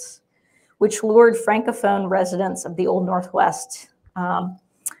Ordinance, which lured Francophone residents of the Old Northwest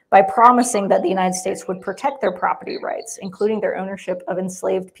by promising that the United States would protect their property rights, including their ownership of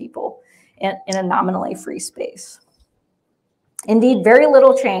enslaved people in a nominally free space. Indeed, very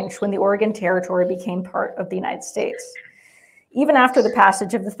little changed when the Oregon Territory became part of the United States. Even after the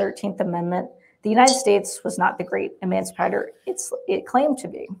passage of the 13th Amendment, the United States was not the great emancipator it claimed to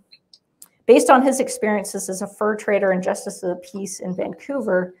be. Based on his experiences as a fur trader and justice of the peace in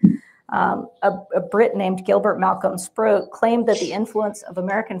Vancouver, a Brit named Gilbert Malcolm Sproat claimed that the influence of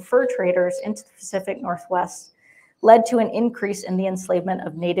American fur traders into the Pacific Northwest led to an increase in the enslavement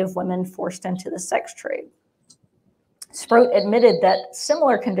of Native women forced into the sex trade. Sproat admitted that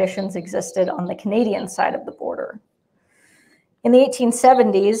similar conditions existed on the Canadian side of the border. In the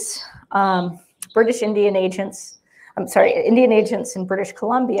 1870s, Indian agents in British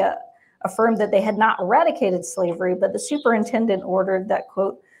Columbia affirmed that they had not eradicated slavery, but the superintendent ordered that,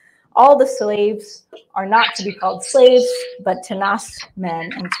 quote, all the slaves are not to be called slaves, but Tanas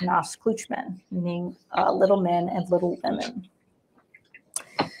men and Tanas Kluchmen, meaning little men and little women.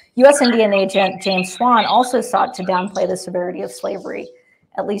 U.S. Indian agent James Swan also sought to downplay the severity of slavery,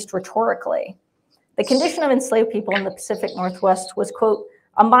 at least rhetorically. The condition of enslaved people in the Pacific Northwest was, quote,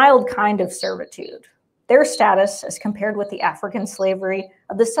 a mild kind of servitude. Their status, as compared with the African slavery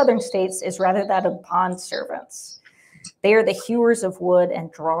of the southern states, is rather that of bond servants. They are the hewers of wood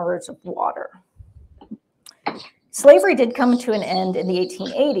and drawers of water. Slavery did come to an end in the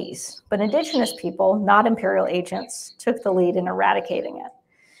 1880s, but indigenous people, not imperial agents, took the lead in eradicating it.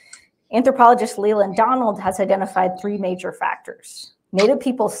 Anthropologist Leland Donald has identified three major factors: Native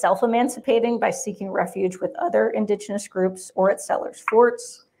people self-emancipating by seeking refuge with other indigenous groups or at settlers'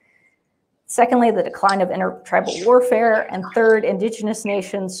 forts. Secondly, the decline of intertribal warfare. And third, indigenous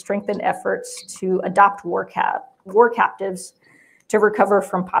nations strengthened efforts to adopt war captives to recover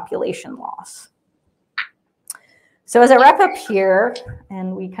from population loss. So as I wrap up here,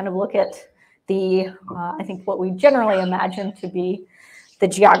 and we kind of look at the, I think what we generally imagine to be the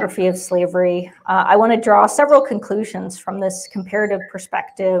geography of slavery, I want to draw several conclusions from this comparative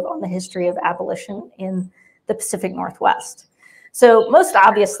perspective on the history of abolition in the Pacific Northwest. So most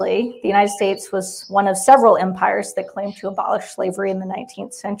obviously, the United States was one of several empires that claimed to abolish slavery in the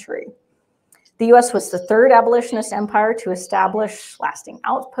 19th century. The US was the third abolitionist empire to establish lasting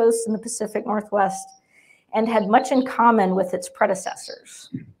outposts in the Pacific Northwest and had much in common with its predecessors.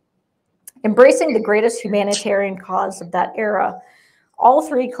 Embracing the greatest humanitarian cause of that era, all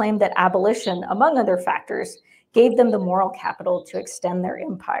three claimed that abolition, among other factors, gave them the moral capital to extend their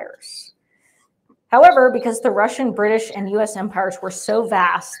empires. However, because the Russian, British, and US empires were so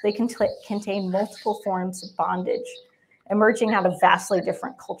vast, they contained multiple forms of bondage, emerging out of vastly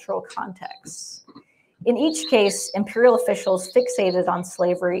different cultural contexts. In each case, imperial officials fixated on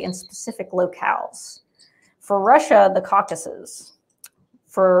slavery in specific locales. For Russia, the Caucasus.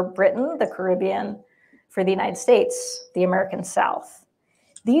 For Britain, the Caribbean. For the United States, the American South.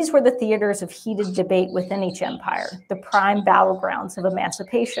 These were the theaters of heated debate within each empire, the prime battlegrounds of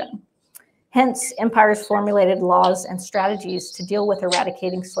emancipation. Hence, empires formulated laws and strategies to deal with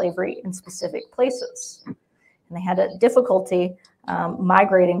eradicating slavery in specific places. And they had a difficulty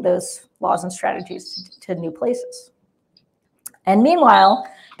migrating those laws and strategies to new places. And meanwhile,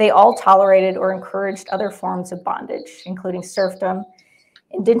 they all tolerated or encouraged other forms of bondage, including serfdom,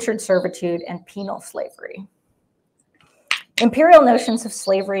 indentured servitude, and penal slavery. Imperial notions of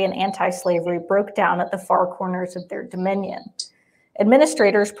slavery and anti-slavery broke down at the far corners of their dominion.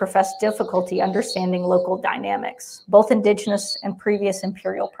 Administrators professed difficulty understanding local dynamics, both indigenous and previous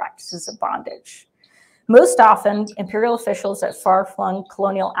imperial practices of bondage. Most often, imperial officials at far-flung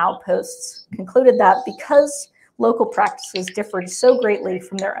colonial outposts concluded that because local practices differed so greatly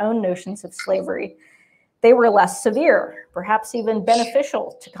from their own notions of slavery, they were less severe, perhaps even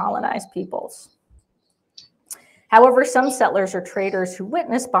beneficial to colonized peoples. However, some settlers or traders who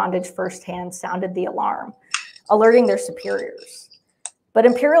witnessed bondage firsthand sounded the alarm, alerting their superiors. But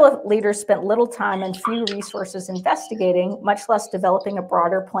imperial leaders spent little time and few resources investigating, much less developing a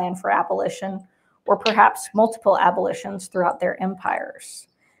broader plan for abolition, or perhaps multiple abolitions throughout their empires.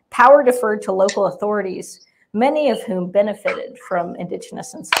 Power deferred to local authorities, many of whom benefited from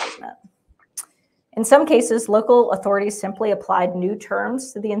indigenous enslavement. In some cases, local authorities simply applied new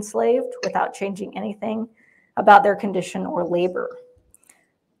terms to the enslaved without changing anything about their condition or labor.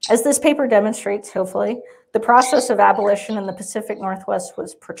 As this paper demonstrates, hopefully, the process of abolition in the Pacific Northwest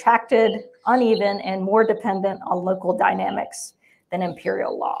was protracted, uneven, and more dependent on local dynamics than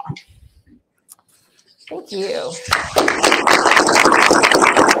imperial law. Thank you.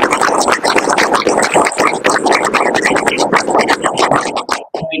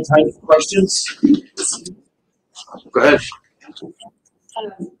 Any time for questions? Go ahead.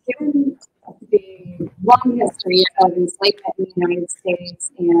 Given the long history of enslavement in the United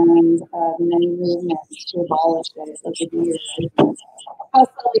States and many movements to abolish it over the years, how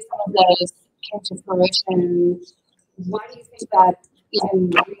slowly some of those came to fruition, why do you think that even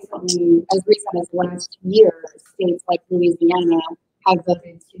recently, as recent as last year, states like Louisiana have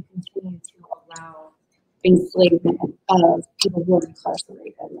voted to continue to allow enslavement of people who are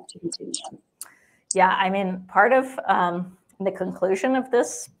incarcerated to continue? Yeah, I mean, part of the conclusion of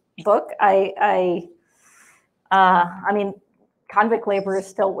this book, I mean, convict labor is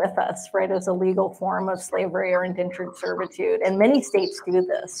still with us, right, as a legal form of slavery or indentured servitude, and many states do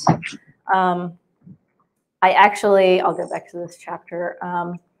this. I'll go back to this chapter.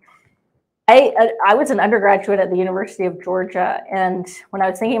 I was an undergraduate at the University of Georgia, and when I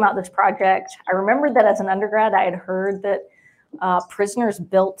was thinking about this project, I remembered that as an undergrad, I had heard that prisoners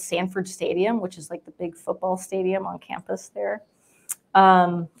built Sanford Stadium, which is like the big football stadium on campus there.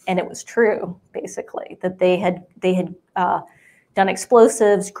 And it was true, basically, that they had done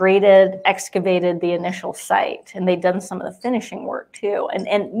explosives, graded, excavated the initial site, and they'd done some of the finishing work too, and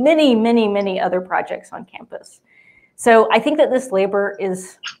many, many, many other projects on campus. So I think that this labor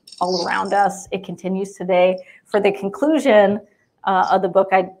is all around us. It continues today. For the conclusion of the book,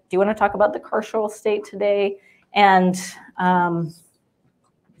 I do want to talk about the carceral state today, and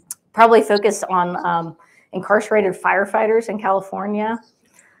probably focus on incarcerated firefighters in California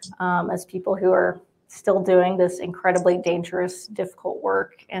as people who are still doing this incredibly dangerous, difficult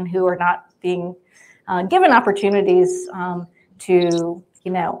work, and who are not being given opportunities to,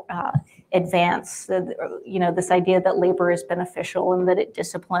 advance this idea that labor is beneficial and that it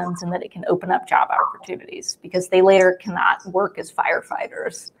disciplines and that it can open up job opportunities, because they later cannot work as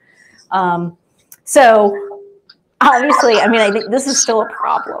firefighters. So obviously, I think this is still a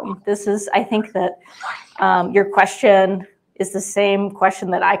problem. I think that your question is the same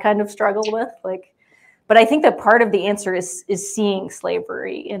question that I kind of struggled with, but I think that part of the answer is seeing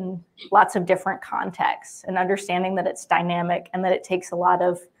slavery in lots of different contexts and understanding that it's dynamic and that it takes a lot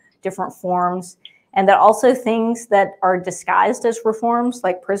of different forms, and that also things that are disguised as reforms,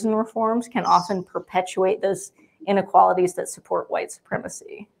 like prison reforms, can often perpetuate those inequalities that support white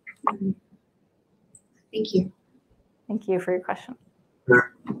supremacy. Thank you. Thank you for your question.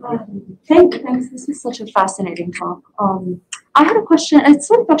 Thanks. This is such a fascinating talk. I had a question. It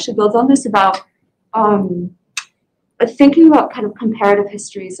sort of actually builds on this about thinking about kind of comparative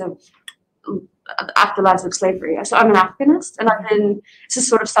histories of afterlives of slavery. So I'm an Afghanist, and this is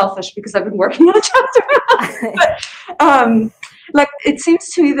sort of selfish because I've been working on a chapter. But it seems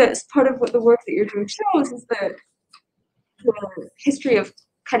to me that part of what the work that you're doing shows is that the history of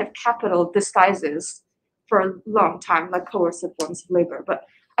kind of capital disguises for a long time, like coercive forms of labor. But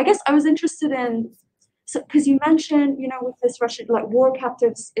I guess I was interested in, because you mentioned, with this Russian, war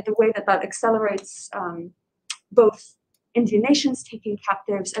captives, in the way that accelerates both Indian nations taking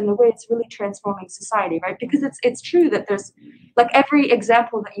captives and the way it's really transforming society, right? Because it's true that there's, every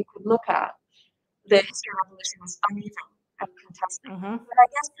example that you could look at, the history of abolition is uneven and contested. But I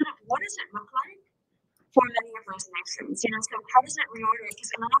guess what does it look like for many of those nations? So how does it reorder?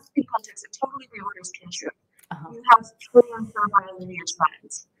 Because in an African context, it totally reorders kinship. You have free and fair lineage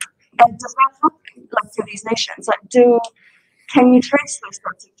lines. And does that happen for these nations? Can you trace those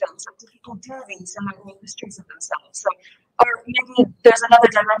sorts of films? Do people do these in their own histories of themselves? Or maybe there's another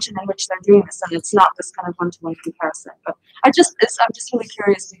dimension in which they're doing this, and it's not this kind of one-to-one comparison. But I'm just really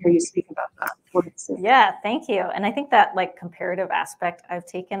curious to hear you speak about that. Yeah, thank you. And I think that comparative aspect, I've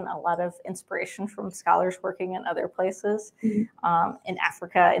taken a lot of inspiration from scholars working in other places, in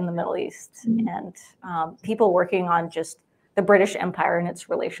Africa, in the Middle East, and people working on just the British Empire and its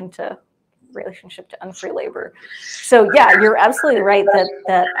relationship to unfree labor. So yeah, you're absolutely right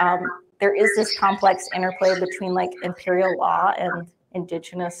that there is this complex interplay between imperial law and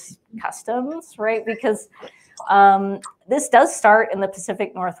indigenous customs, right? Because this does start in the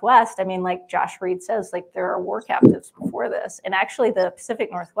Pacific Northwest. Like Josh Reed says, there are war captives before this. And actually the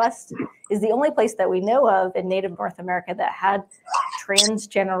Pacific Northwest is the only place that we know of in Native North America that had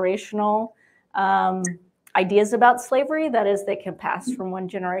transgenerational ideas about slavery, that is, they can pass from one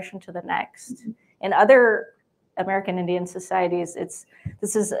generation to the next. In other American Indian societies,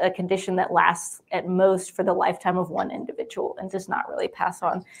 this is a condition that lasts at most for the lifetime of one individual and does not really pass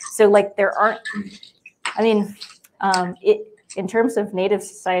on. So there aren't, in terms of Native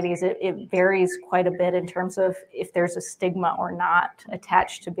societies, it varies quite a bit in terms of if there's a stigma or not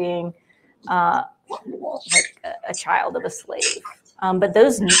attached to being a child of a slave. But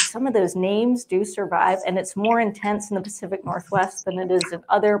some of those names do survive, and it's more intense in the Pacific Northwest than it is in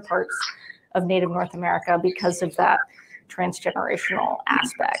other parts of Native North America because of that transgenerational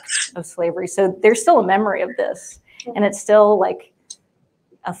aspect of slavery. So there's still a memory of this, and it still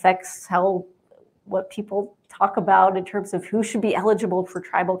affects what people talk about in terms of who should be eligible for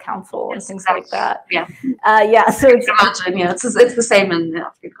tribal council and things like that. Yeah. So it's the same in the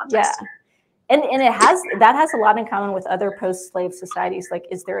African context. Yeah. And that has a lot in common with other post-slave societies.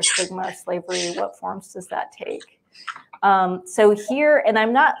 Is there a stigma of slavery? What forms does that take? So here, and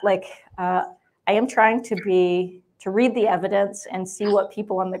I'm not I am trying to read the evidence and see what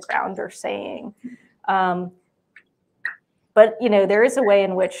people on the ground are saying. But there is a way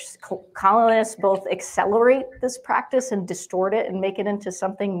in which colonists both accelerate this practice and distort it and make it into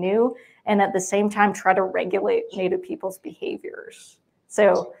something new, and at the same time try to regulate Native people's behaviors.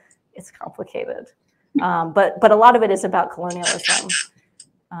 So it's complicated, but a lot of it is about colonialism,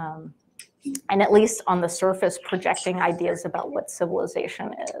 and at least on the surface, projecting ideas about what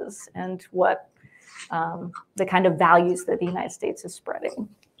civilization is and what the kind of values that the United States is spreading.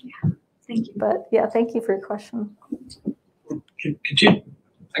 Yeah, thank you. But yeah, thank you for your question. Could you?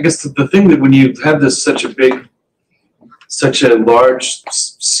 I guess the thing that when you have such a large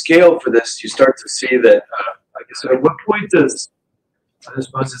scale for this, you start to see that. I guess at what point does I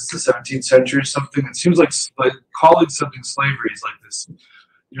suppose it's the 17th century or something. It seems like calling something slavery is this,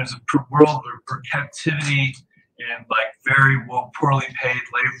 there's a world where captivity and very poorly paid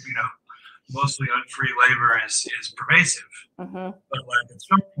labor, mostly unfree labor is pervasive. Mm-hmm. But like at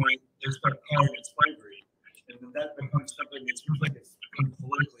some point, they start calling it slavery, and then that becomes something. It seems like it's become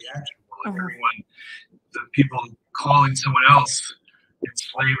politically actionable. Like everyone, the people calling someone else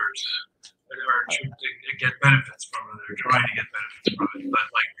enslavers are to get benefits from it. They're trying to get benefits from it, but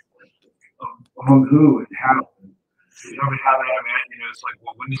like among who and how? You don't have that. You know, it's like,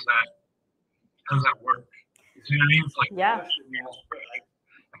 well, when does that? How does that work? You see what I mean? It's like, yeah.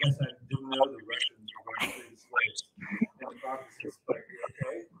 I guess I didn't know the Russians were going to free the slaves. And the Caucasus, like,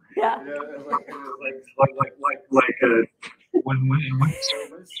 okay. Yeah. You know, when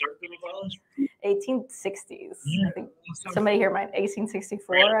serfdom abolished? 1860s. Yeah. I think somebody here might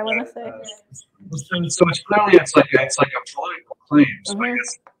 1864. I want to say. So it's clearly it's like a political claim. So I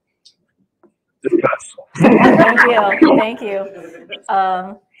guess discuss. Thank you.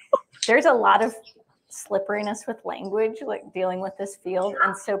 There's a lot of slipperiness with language, like dealing with this field.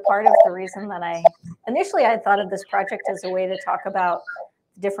 And so part of the reason that I thought of this project as a way to talk about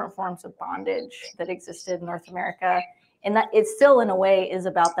different forms of bondage that existed in North America. And that it still in a way is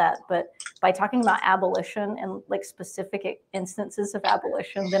about that. But by talking about abolition and like specific instances of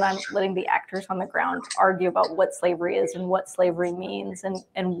abolition, then I'm letting the actors on the ground argue about what slavery is and what slavery means and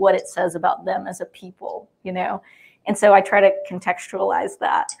what it says about them as a people, you know? And so I try to contextualize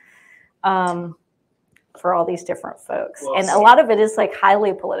that. For all these different folks. And a lot of it is like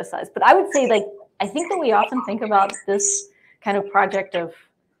highly politicized. But I would say like, I think that we often think about this kind of project of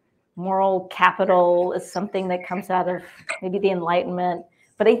moral capital as something that comes out of maybe the Enlightenment.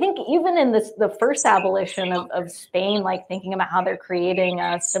 But I think even in the first abolition of Spain, like thinking about how they're creating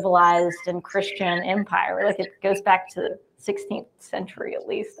a civilized and Christian empire, like it goes back to the 16th century at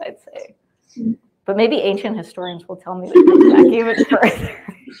least, I'd say. But maybe ancient historians will tell me that it goes back even further.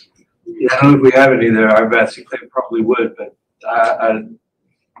 Yeah, I don't know if we have any there. I basically probably would, but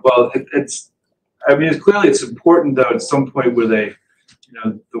it's clearly it's important though at some point where they, you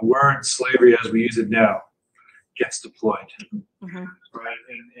know, the word slavery as we use it now gets deployed, right?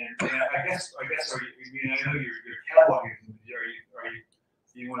 And I guess I know you're cataloging.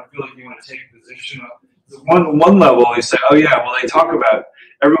 Do you want to feel like you want to take a position on one level? You say, oh yeah, well they talk about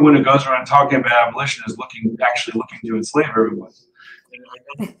everyone who goes around talking about abolition is actually looking to enslave everyone. And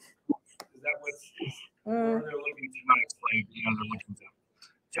I think, is that what they're looking to not enslave? You know, they're looking to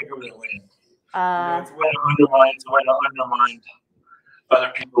take over their land. It's a way to undermine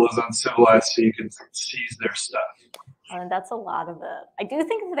other people as uncivilized so you can seize their stuff. And that's a lot of it. I do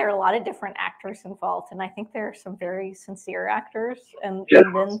think that there are a lot of different actors involved, and I think there are some very sincere actors, and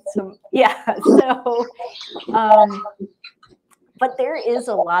then some, so, but there is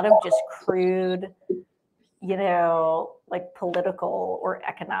a lot of just crude, you know, like political or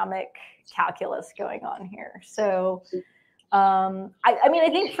economic calculus going on here. So, I mean, I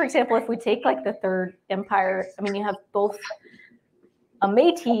think, for example, if we take like the Third Empire, I mean, you have both a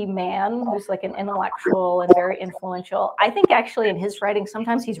Métis man who's like an intellectual and very influential. I think actually in his writing,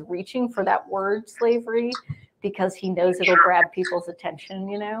 sometimes he's reaching for that word slavery because he knows it'll grab people's attention,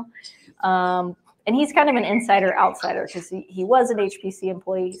 you know? And he's kind of an insider outsider because he was an HPC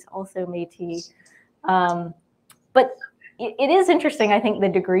employee. He's also Métis. But it is interesting, I think, the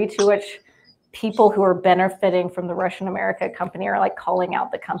degree to which people who are benefiting from the Russian America company are like calling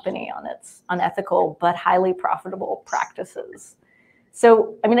out the company on its unethical but highly profitable practices.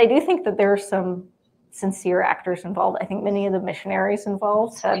 So, I mean, I do think that there are some sincere actors involved. I think many of the missionaries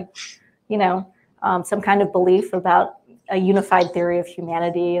involved had, you know, some kind of belief about a unified theory of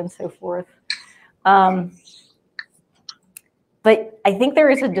humanity and so forth. But I think there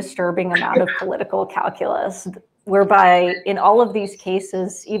is a disturbing amount of political calculus whereby in all of these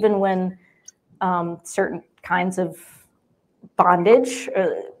cases, even when certain kinds of bondage,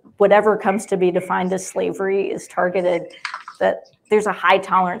 whatever comes to be defined as slavery is targeted, that there's a high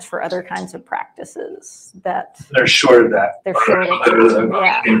tolerance for other kinds of practices that they're short of that. They're short of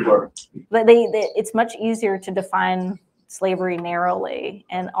that. Yeah. But it's much easier to define slavery narrowly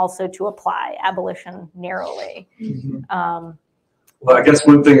and also to apply abolition narrowly. Well, I guess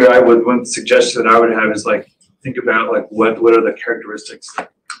one suggestion that I would have is like think about like what are the characteristics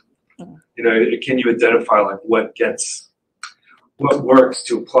that, you know, can you identify like what works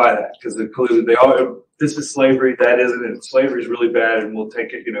to apply that? Because clearly this is slavery, that isn't it. Slavery is really bad, and we'll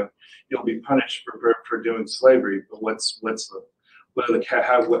take it. You know, you'll be punished for doing slavery. But how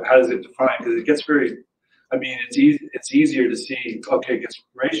does it define? Because it gets very. I mean, it's easier to see. Okay, it gets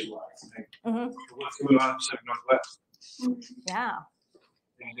racialized. What's going on in the Pacific Northwest? Yeah.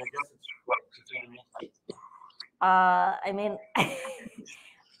 And I guess it's I mean,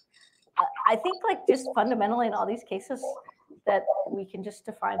 I think like just fundamentally in all these cases, that we can just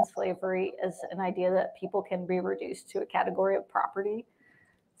define slavery as an idea that people can be reduced to a category of property.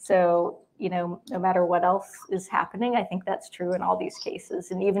 So, you know, no matter what else is happening, I think that's true in all these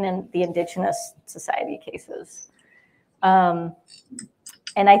cases, and even in the Indigenous society cases. And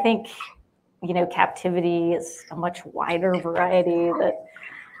I think, you know, captivity is a much wider variety that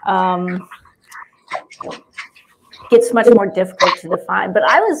gets much more difficult to define. But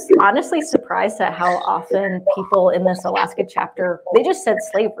I was honestly surprised at how often people in this Alaska chapter, they just said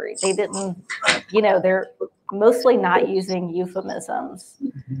slavery. They didn't, you know, they're mostly not using euphemisms.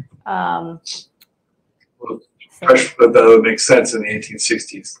 Well, that would make sense in the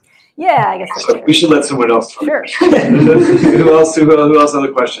 1860s. Yeah, I guess that's So true. we should let someone else talk. Sure. Who else?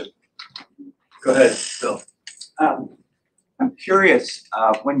 Other question? Go ahead, Bill. I'm curious,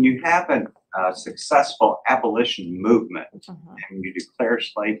 when you have a successful abolition movement and you declare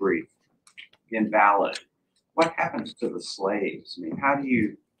slavery invalid, what happens to the slaves? I mean, how do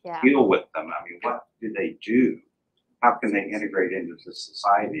you deal with them? I mean, what do they do? How can they integrate into the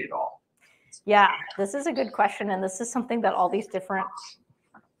society at all? Yeah, this is a good question. And this is something that all these different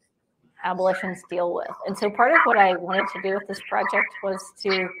abolitions deal with. And so part of what I wanted to do with this project was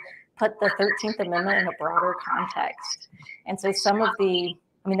to put the 13th Amendment in a broader context. And so some of the,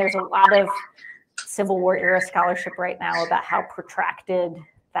 I mean, there's a lot of Civil War era scholarship right now about how protracted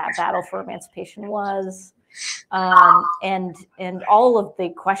that battle for emancipation was, and all of the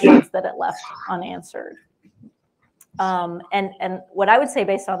questions that it left unanswered. And what I would say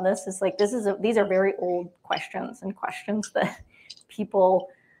based on this is like, these are very old questions, and questions that people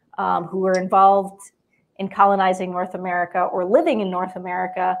who were involved in colonizing North America or living in North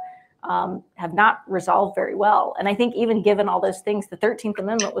America have not resolved very well. And I think even given all those things, the 13th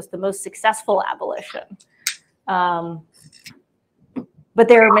Amendment was the most successful abolition. But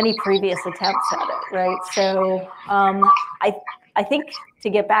there are many previous attempts at it, right? So I think to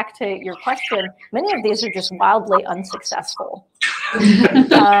get back to your question, many of these are just wildly unsuccessful.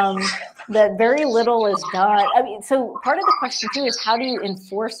 That very little is done. I mean, so part of the question too is, how do you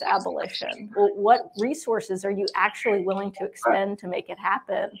enforce abolition? Well, what resources are you actually willing to expend to make it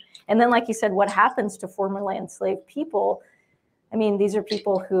happen? And then, like you said, what happens to formerly enslaved people? I mean, these are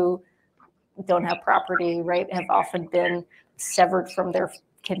people who don't have property, right? Have often been severed from their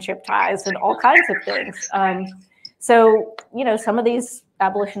kinship ties and all kinds of things. So, you know, some of these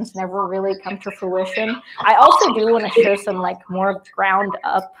abolitions never really come to fruition. I also do want to show some like more ground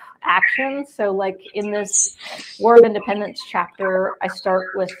up action. So like in this War of Independence chapter, I start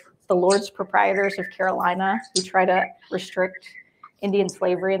with the Lords Proprietors of Carolina, who try to restrict Indian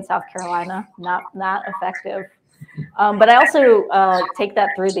slavery in South Carolina. Not effective. But I also take that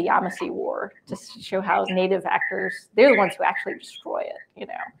through the Yamasee War to show how Native actors, they're the ones who actually destroy it, you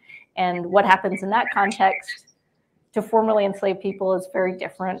know. And what happens in that context to formerly enslaved people is very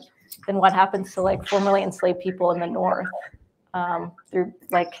different than what happens to like formerly enslaved people in the North. Through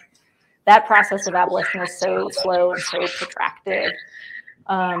like that process of abolition is so slow and so protracted.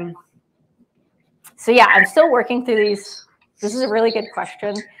 So yeah, I'm still working through these. This is a really good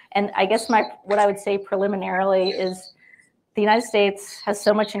question. And I guess what I would say preliminarily is the United States has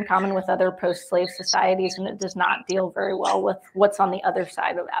so much in common with other post-slave societies, and it does not deal very well with what's on the other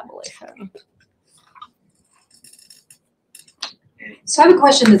side of abolition. So I have a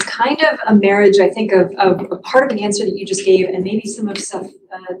question that's kind of a marriage, I think, of a part of an answer that you just gave, and maybe some of stuff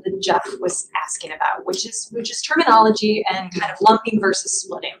that Jeff was asking about, which is terminology and kind of lumping versus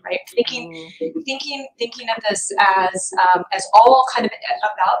splitting, right? Thinking of this as all kind of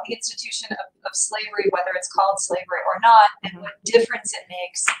about the institution of slavery, whether it's called slavery or not, and what difference it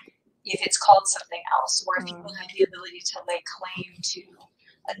makes if it's called something else, or if people have the ability to lay claim to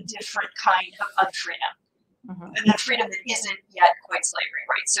a different kind of unfreedom. And unfreedom that isn't yet quite slavery,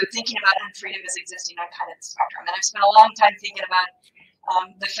 right? So thinking about unfreedom as existing on kind of the spectrum. And I've spent a long time thinking about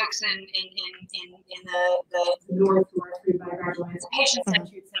the folks in the North who are freed by gradual emancipation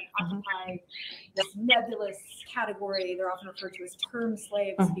statutes and occupy this nebulous category. They're often referred to as term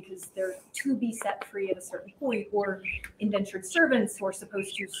slaves because they're to be set free at a certain point, or indentured servants who are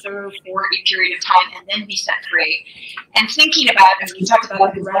supposed to serve for a period of time and then be set free. And thinking about, I mean, you talked about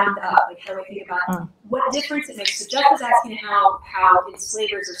like round up, like how to think about what difference it makes. So Jeff was asking how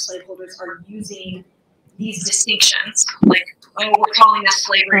enslavers or slaveholders are using these distinctions, like, oh, we're calling this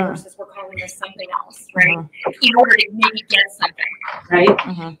slavery versus we're calling this something else, right? In order to maybe get something,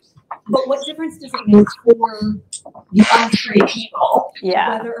 right? But what difference does it make for the unfree people,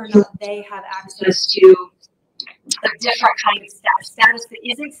 whether or not they have access to a different kind of status that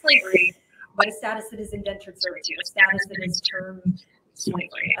isn't slavery, but a status that is indentured servitude, a status that is term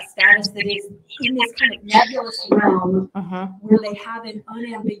slavery, a status that is in this kind of nebulous realm where they haven't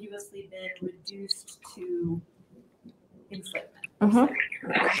unambiguously been reduced to enslavement.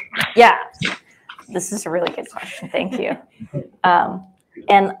 Yeah, this is a really good question. Thank you.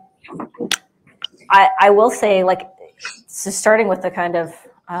 And I will say, like, so starting with the kind of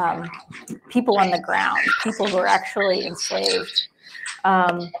people on the ground, people who are actually enslaved.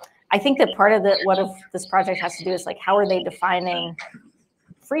 I think that part of what this project has to do is, like, how are they defining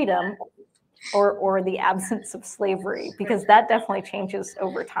freedom or the absence of slavery? Because that definitely changes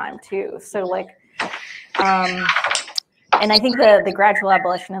over time too. So, like, and I think the gradual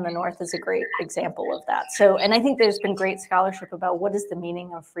abolition in the North is a great example of that. So, and I think there's been great scholarship about what is the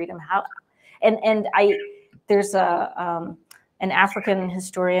meaning of freedom. There's an African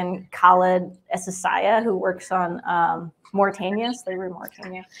historian, Khaled Essesaya, who works on Mauritania, slavery in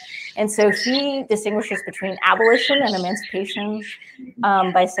Mauritania. And so he distinguishes between abolition and emancipation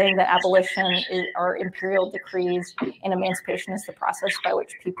by saying that abolition are imperial decrees and emancipation is the process by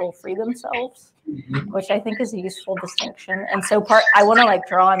which people free themselves, which I think is a useful distinction. And so I want to, like,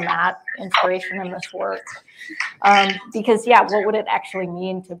 draw on that inspiration in this work because, yeah, what would it actually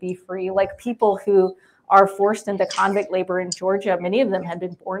mean to be free? Like, people who are forced into convict labor in Georgia, many of them had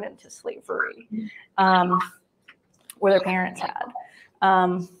been born into slavery. Or their parents had.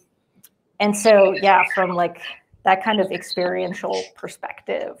 And so, yeah, from, like, that kind of experiential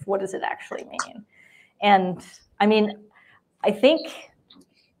perspective, what does it actually mean? And I mean, I think,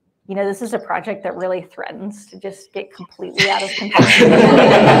 you know, this is a project that really threatens to just get completely out of control.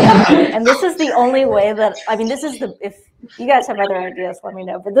 And this is the only way that, I mean, if you guys have other ideas, let me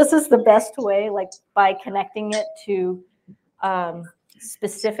know, but this is the best way, like, by connecting it to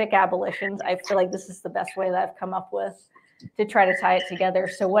specific abolitions. I feel like this is the best way that I've come up with to try to tie it together.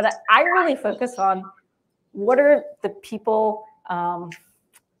 So what I really focus on, what are the people,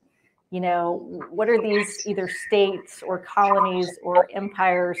 you know, what are these either states or colonies or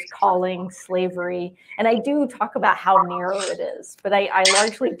empires calling slavery? And I do talk about how narrow it is, but I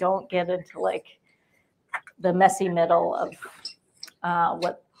largely don't get into, like, the messy middle of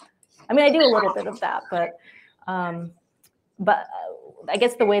what, I mean, I do a little bit of that, but I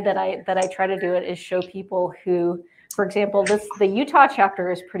guess the way that I try to do it is show people who, for example, the Utah chapter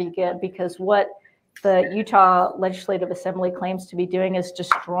is pretty good because what the Utah Legislative Assembly claims to be doing is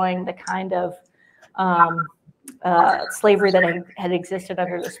destroying the kind of slavery that had existed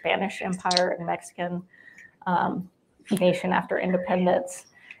under the Spanish Empire and Mexican nation after independence,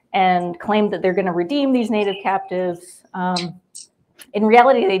 and claim that they're going to redeem these native captives. In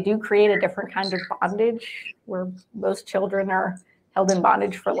reality, they do create a different kind of bondage where most children are held in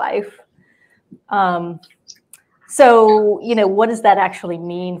bondage for life. So, you know, what does that actually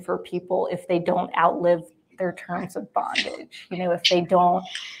mean for people if they don't outlive their terms of bondage? You know, if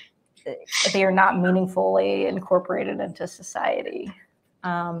they are not meaningfully incorporated into society.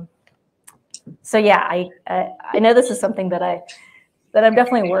 So yeah, I know this is something that I'm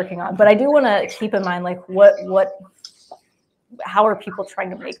definitely working on, but I do want to keep in mind, like, how are people trying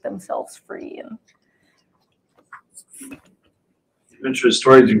to make themselves free? And Venture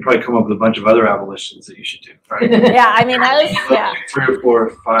stories, you can probably come up with a bunch of other abolitions that you should do, right? Yeah, I mean, 3 or 4 or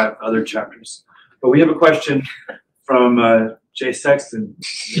 5 other chapters. But we have a question from Jay Sexton.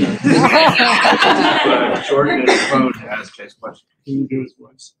 Jordan is prone to ask Jay's question. Can you do his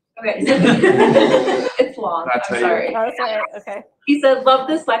voice? Okay, so it's long. I'm sorry. Oh, sorry. Okay. He said, "Love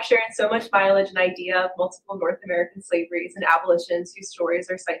this lecture and so much mileage and idea of multiple North American slaveries and abolitions whose stories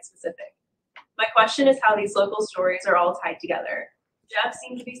are site-specific. My question is how these local stories are all tied together. Jeff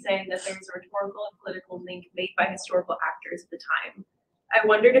seemed to be saying that there was a rhetorical and political link made by historical actors at the time. I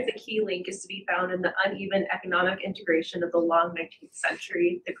wondered if the key link is to be found in the uneven economic integration of the long 19th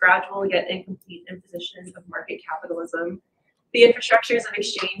century, the gradual yet incomplete imposition of market capitalism, the infrastructures of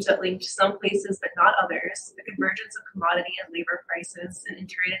exchange that linked some places but not others, the convergence of commodity and labor prices in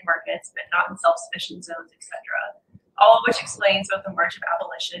integrated markets but not in self-sufficient zones, etc. All of which explains both the march of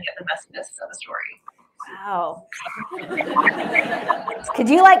abolition and the messiness of the story." Wow. Could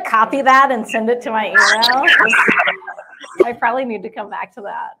you, like, copy that and send it to my email? I probably need to come back to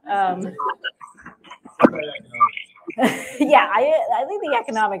that. Yeah, I think the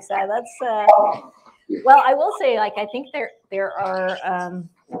economic side, that's, well, I will say, like, I think there are,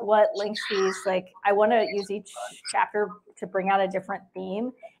 what links these, like, I want to use each chapter to bring out a different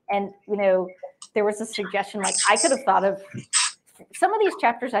theme. And, you know, there was a suggestion, like, I could have thought of some of these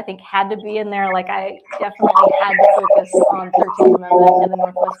chapters, I think, had to be in there. Like, I definitely had to focus on 13th Amendment and the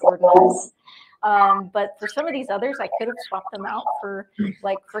Northwest Ordinance. But for some of these others, I could have swapped them out for,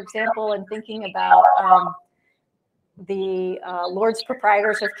 like, for example, in thinking about the Lords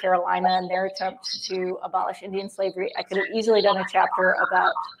Proprietors of Carolina and their attempt to abolish Indian slavery. I could have easily done a chapter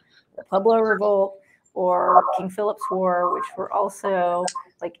about the Pueblo Revolt or King Philip's War, which were also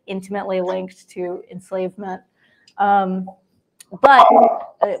like intimately linked to enslavement. But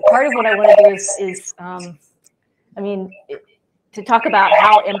part of what I want to do is to talk about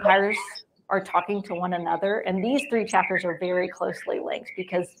how empires are talking to one another. And these three chapters are very closely linked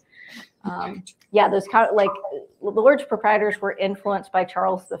because, those kind of like the Lords Proprietors were influenced by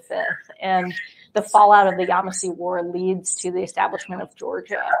Charles V, and the fallout of the Yamasee War leads to the establishment of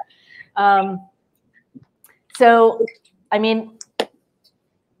Georgia. I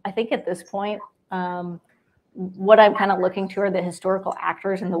think at this point, what I'm kind of looking to are the historical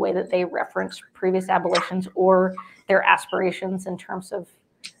actors and the way that they reference previous abolitions or their aspirations in terms of,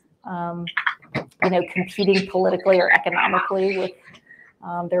 competing politically or economically with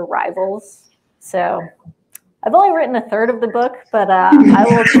their rivals. So I've only written a third of the book, but I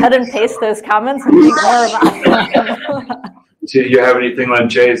will cut and paste those comments and think more about them. Do you have anything on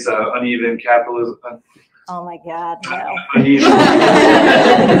Jay's uneven capitalism? Oh my God, no. Uneven.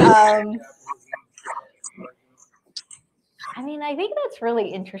 I think that's really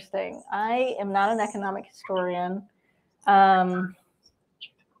interesting. I am not an economic historian.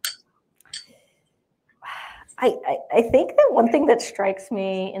 I think that one thing that strikes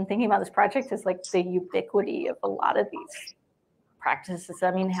me in thinking about this project is like the ubiquity of a lot of these practices.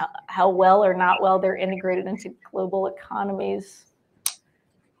 How well or not well they're integrated into global economies.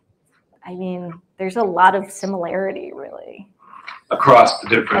 There's a lot of similarity, really. Across the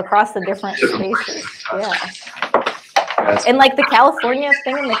different spaces, yeah. And like the California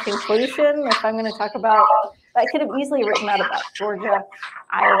thing in the conclusion, if I'm going to talk about, I could have easily written that about Georgia,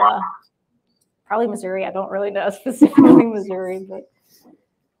 Iowa, probably Missouri. I don't really know specifically Missouri, but.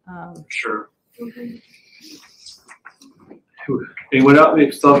 Sure. Anyone else? We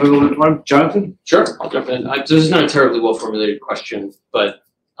still have a little bit more. Jonathan? Sure, I'll jump in. This is not a terribly well formulated question, but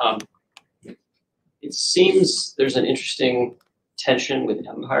it seems there's an interesting tension with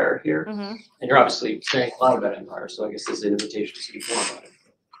empire here. Mm-hmm. And you're obviously saying a lot about empire, so I guess this is an invitation to speak more about it.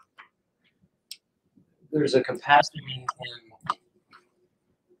 There's a capacity in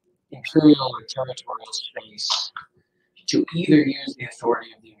imperial or territorial space to either use the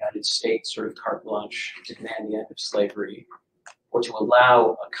authority of the United States, sort of carte blanche, to demand the end of slavery, or to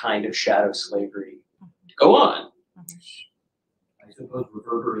allow a kind of shadow slavery to go on. I suppose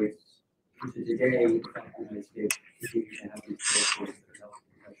reverberates into today, the fact that the United States continues to have these territories that are held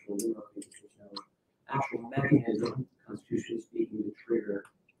in perpetual limbo, because there's no actual mechanism, constitutionally speaking, to trigger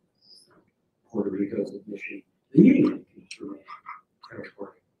Puerto Rico's admission. The Union can remain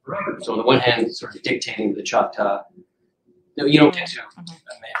territory forever. So on the one hand, sort of dictating the Choctaw, no, you don't get to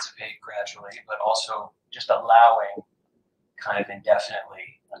emancipate gradually, but also just allowing kind of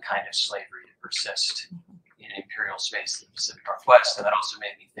indefinitely a kind of slavery to persist in imperial space in the Pacific Northwest. And that also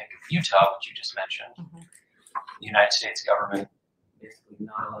made me think of Utah, which you just mentioned. The United States government basically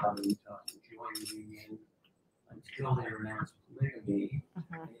not allowing Utah to join the Union until they renounce polygamy,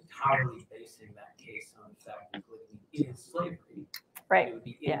 and entirely basing that case on the fact that polygamy is slavery. Right. It would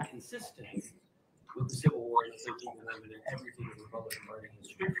be inconsistent with the Civil War and the 13th Amendment and everything the Republican Party has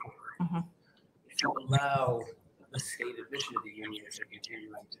stood for to allow the state admission of the Union if they're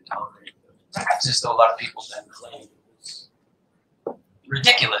continuing to tolerate those practices. Though a lot of people then claim it's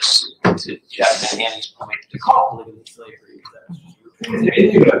ridiculous, to Jeff and Annie's point, to call polygamy slavery.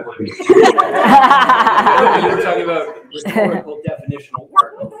 Anything about polygamy. You're talking about rhetorical definitional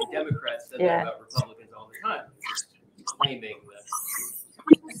work. The Democrats said that about Republicans all the time, just claiming that.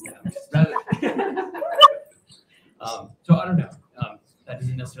 So I don't know. That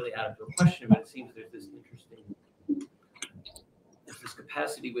doesn't necessarily add up to a question, but it seems there's this interesting,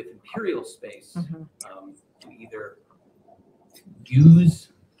 capacity with imperial space to either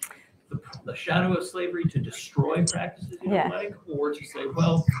use the shadow of slavery to destroy practices you don't like, or to say,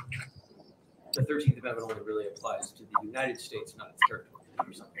 well, the 13th Amendment only really applies to the United States, not its territory,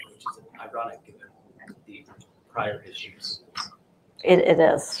 or something, which is ironic given the prior issues. It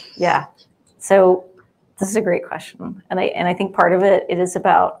is, yeah. So this is a great question, and I think part of it is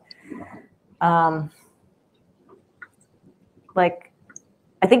about,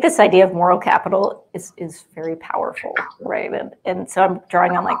 I think this idea of moral capital is very powerful, right? And so I'm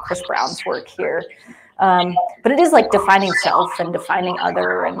drawing on like Chris Brown's work here, but it is like defining self and defining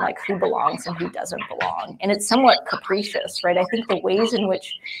other and like who belongs and who doesn't belong, and it's somewhat capricious, right? I think the ways in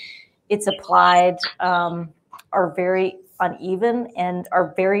which it's applied are very uneven and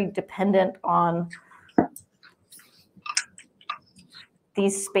are very dependent on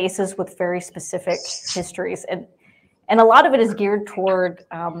these spaces with very specific histories. And And a lot of it is geared toward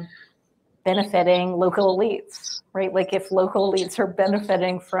benefiting local elites, right? Like if local elites are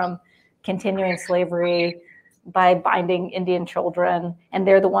benefiting from continuing slavery by binding Indian children, and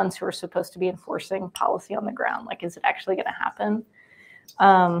they're the ones who are supposed to be enforcing policy on the ground, like, is it actually going to happen?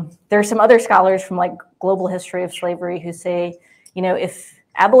 There are some other scholars from like global history of slavery who say, you know, if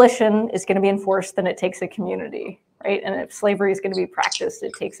abolition is going to be enforced, then it takes a community, right? And if slavery is going to be practiced,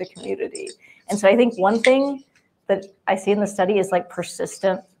 it takes a community. And so I think one thing that I see in the study is like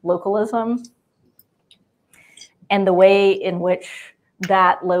persistent localism and the way in which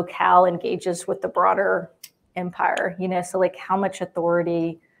that locale engages with the broader empire, you know, so like how much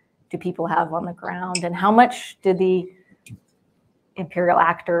authority do people have on the ground, and how much do the imperial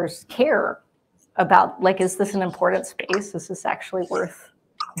actors care about, like, is this an important space? Is this actually worth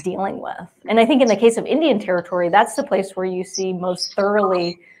dealing with? And I think in the case of Indian territory, that's the place where you see most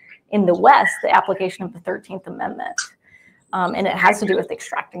thoroughly in the West the application of the 13th Amendment. And it has to do with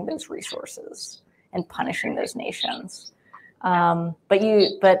extracting those resources and punishing those nations.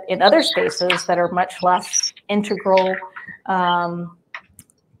 But in other spaces that are much less integral,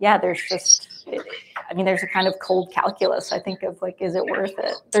 yeah, there's just, I mean, there's a kind of cold calculus, I think, of like, is it worth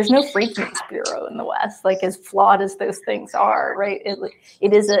it? There's no Freedmen's Bureau in the West, like as flawed as those things are, right?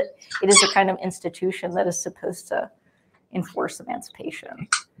 It is a kind of institution that is supposed to enforce emancipation.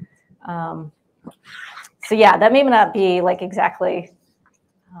 So yeah, that may not be like exactly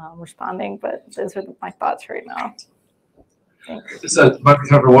responding, but those are my thoughts right now. Thanks. So, might be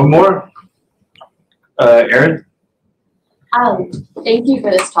time for one more. Erin? Thank you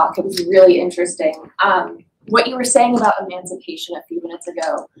for this talk. It was really interesting. What you were saying about emancipation a few minutes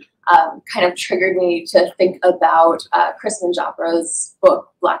ago kind of triggered me to think about Kristen Japra's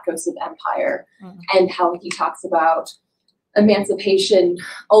book, Black Ghosts of Empire, and how he talks about emancipation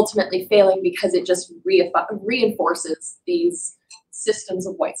ultimately failing because it just reinforces these systems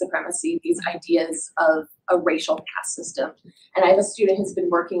of white supremacy, these ideas of a racial caste system. And I have a student who's been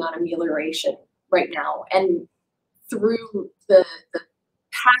working on amelioration right now, and through the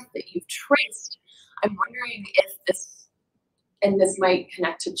path that you've traced, I'm wondering if this, and this might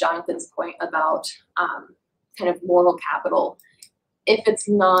connect to Jonathan's point about kind of moral capital,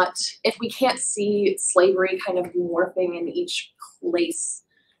 if we can't see slavery kind of morphing in each place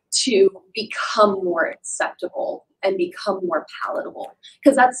to become more acceptable and become more palatable.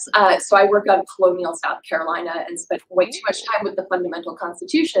 Because that's, so I work on colonial South Carolina and spent way too much time with the fundamental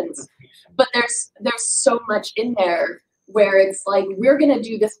constitutions, but there's so much in there where it's like, we're gonna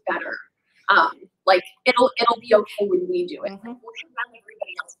do this better. Like it'll be okay when we do it. Like, we'll condemn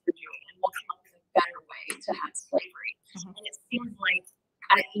everybody else for doing it, and we'll come up with a better way to have slavery. And it seems like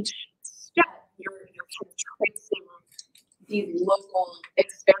at each step, you're kind of tracing these local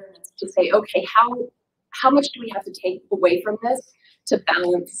experiments to say, okay, how much do we have to take away from this to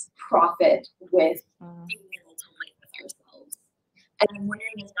balance profit with being able to live with ourselves? And I'm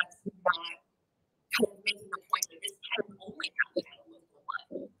wondering if that's not kind of making the point that this can only happen at a local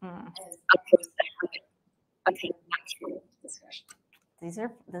level, as opposed to having a kind of natural discussion. This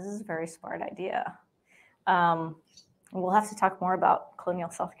is a very smart idea. We'll have to talk more about colonial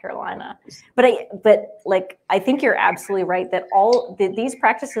South Carolina, but I think you're absolutely right that these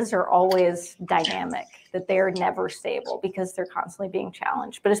practices are always dynamic, that they are never stable because they're constantly being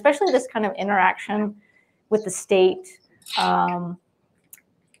challenged. But especially this kind of interaction with the state, that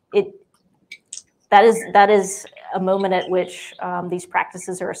is a moment at which these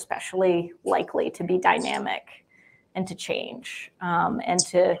practices are especially likely to be dynamic and to change and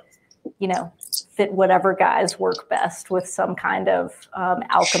to, you know, fit whatever guys work best with some kind of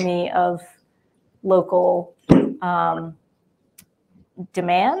alchemy of local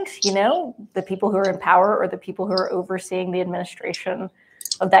demand, you know, the people who are in power or the people who are overseeing the administration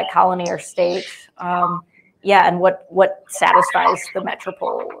of that colony or state. Yeah, and what satisfies the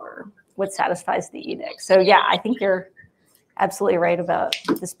metropole or what satisfies the edict. So yeah, I think you're absolutely right about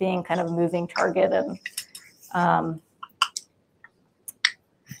this being kind of a moving target. And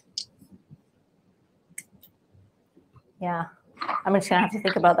yeah, I'm just gonna have to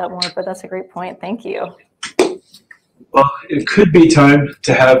think about that more, but that's a great point. Thank you. Well, it could be time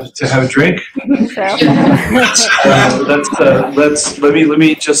to have a drink. Let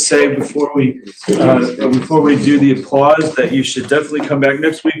me just say before we do the applause that you should definitely come back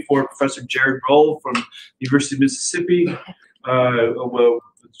next week for Professor Jared Roll from the University of Mississippi,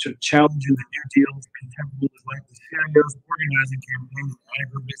 challenging the New Deal's contemporary life scenarios, organizing campaigns,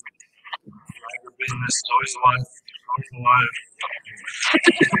 agribusiness, always alive.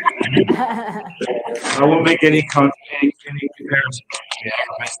 I won't make any comparison to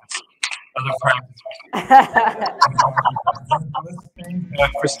agribusiness. other practices. Let's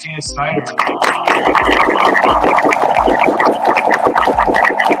thank Christina Snyder.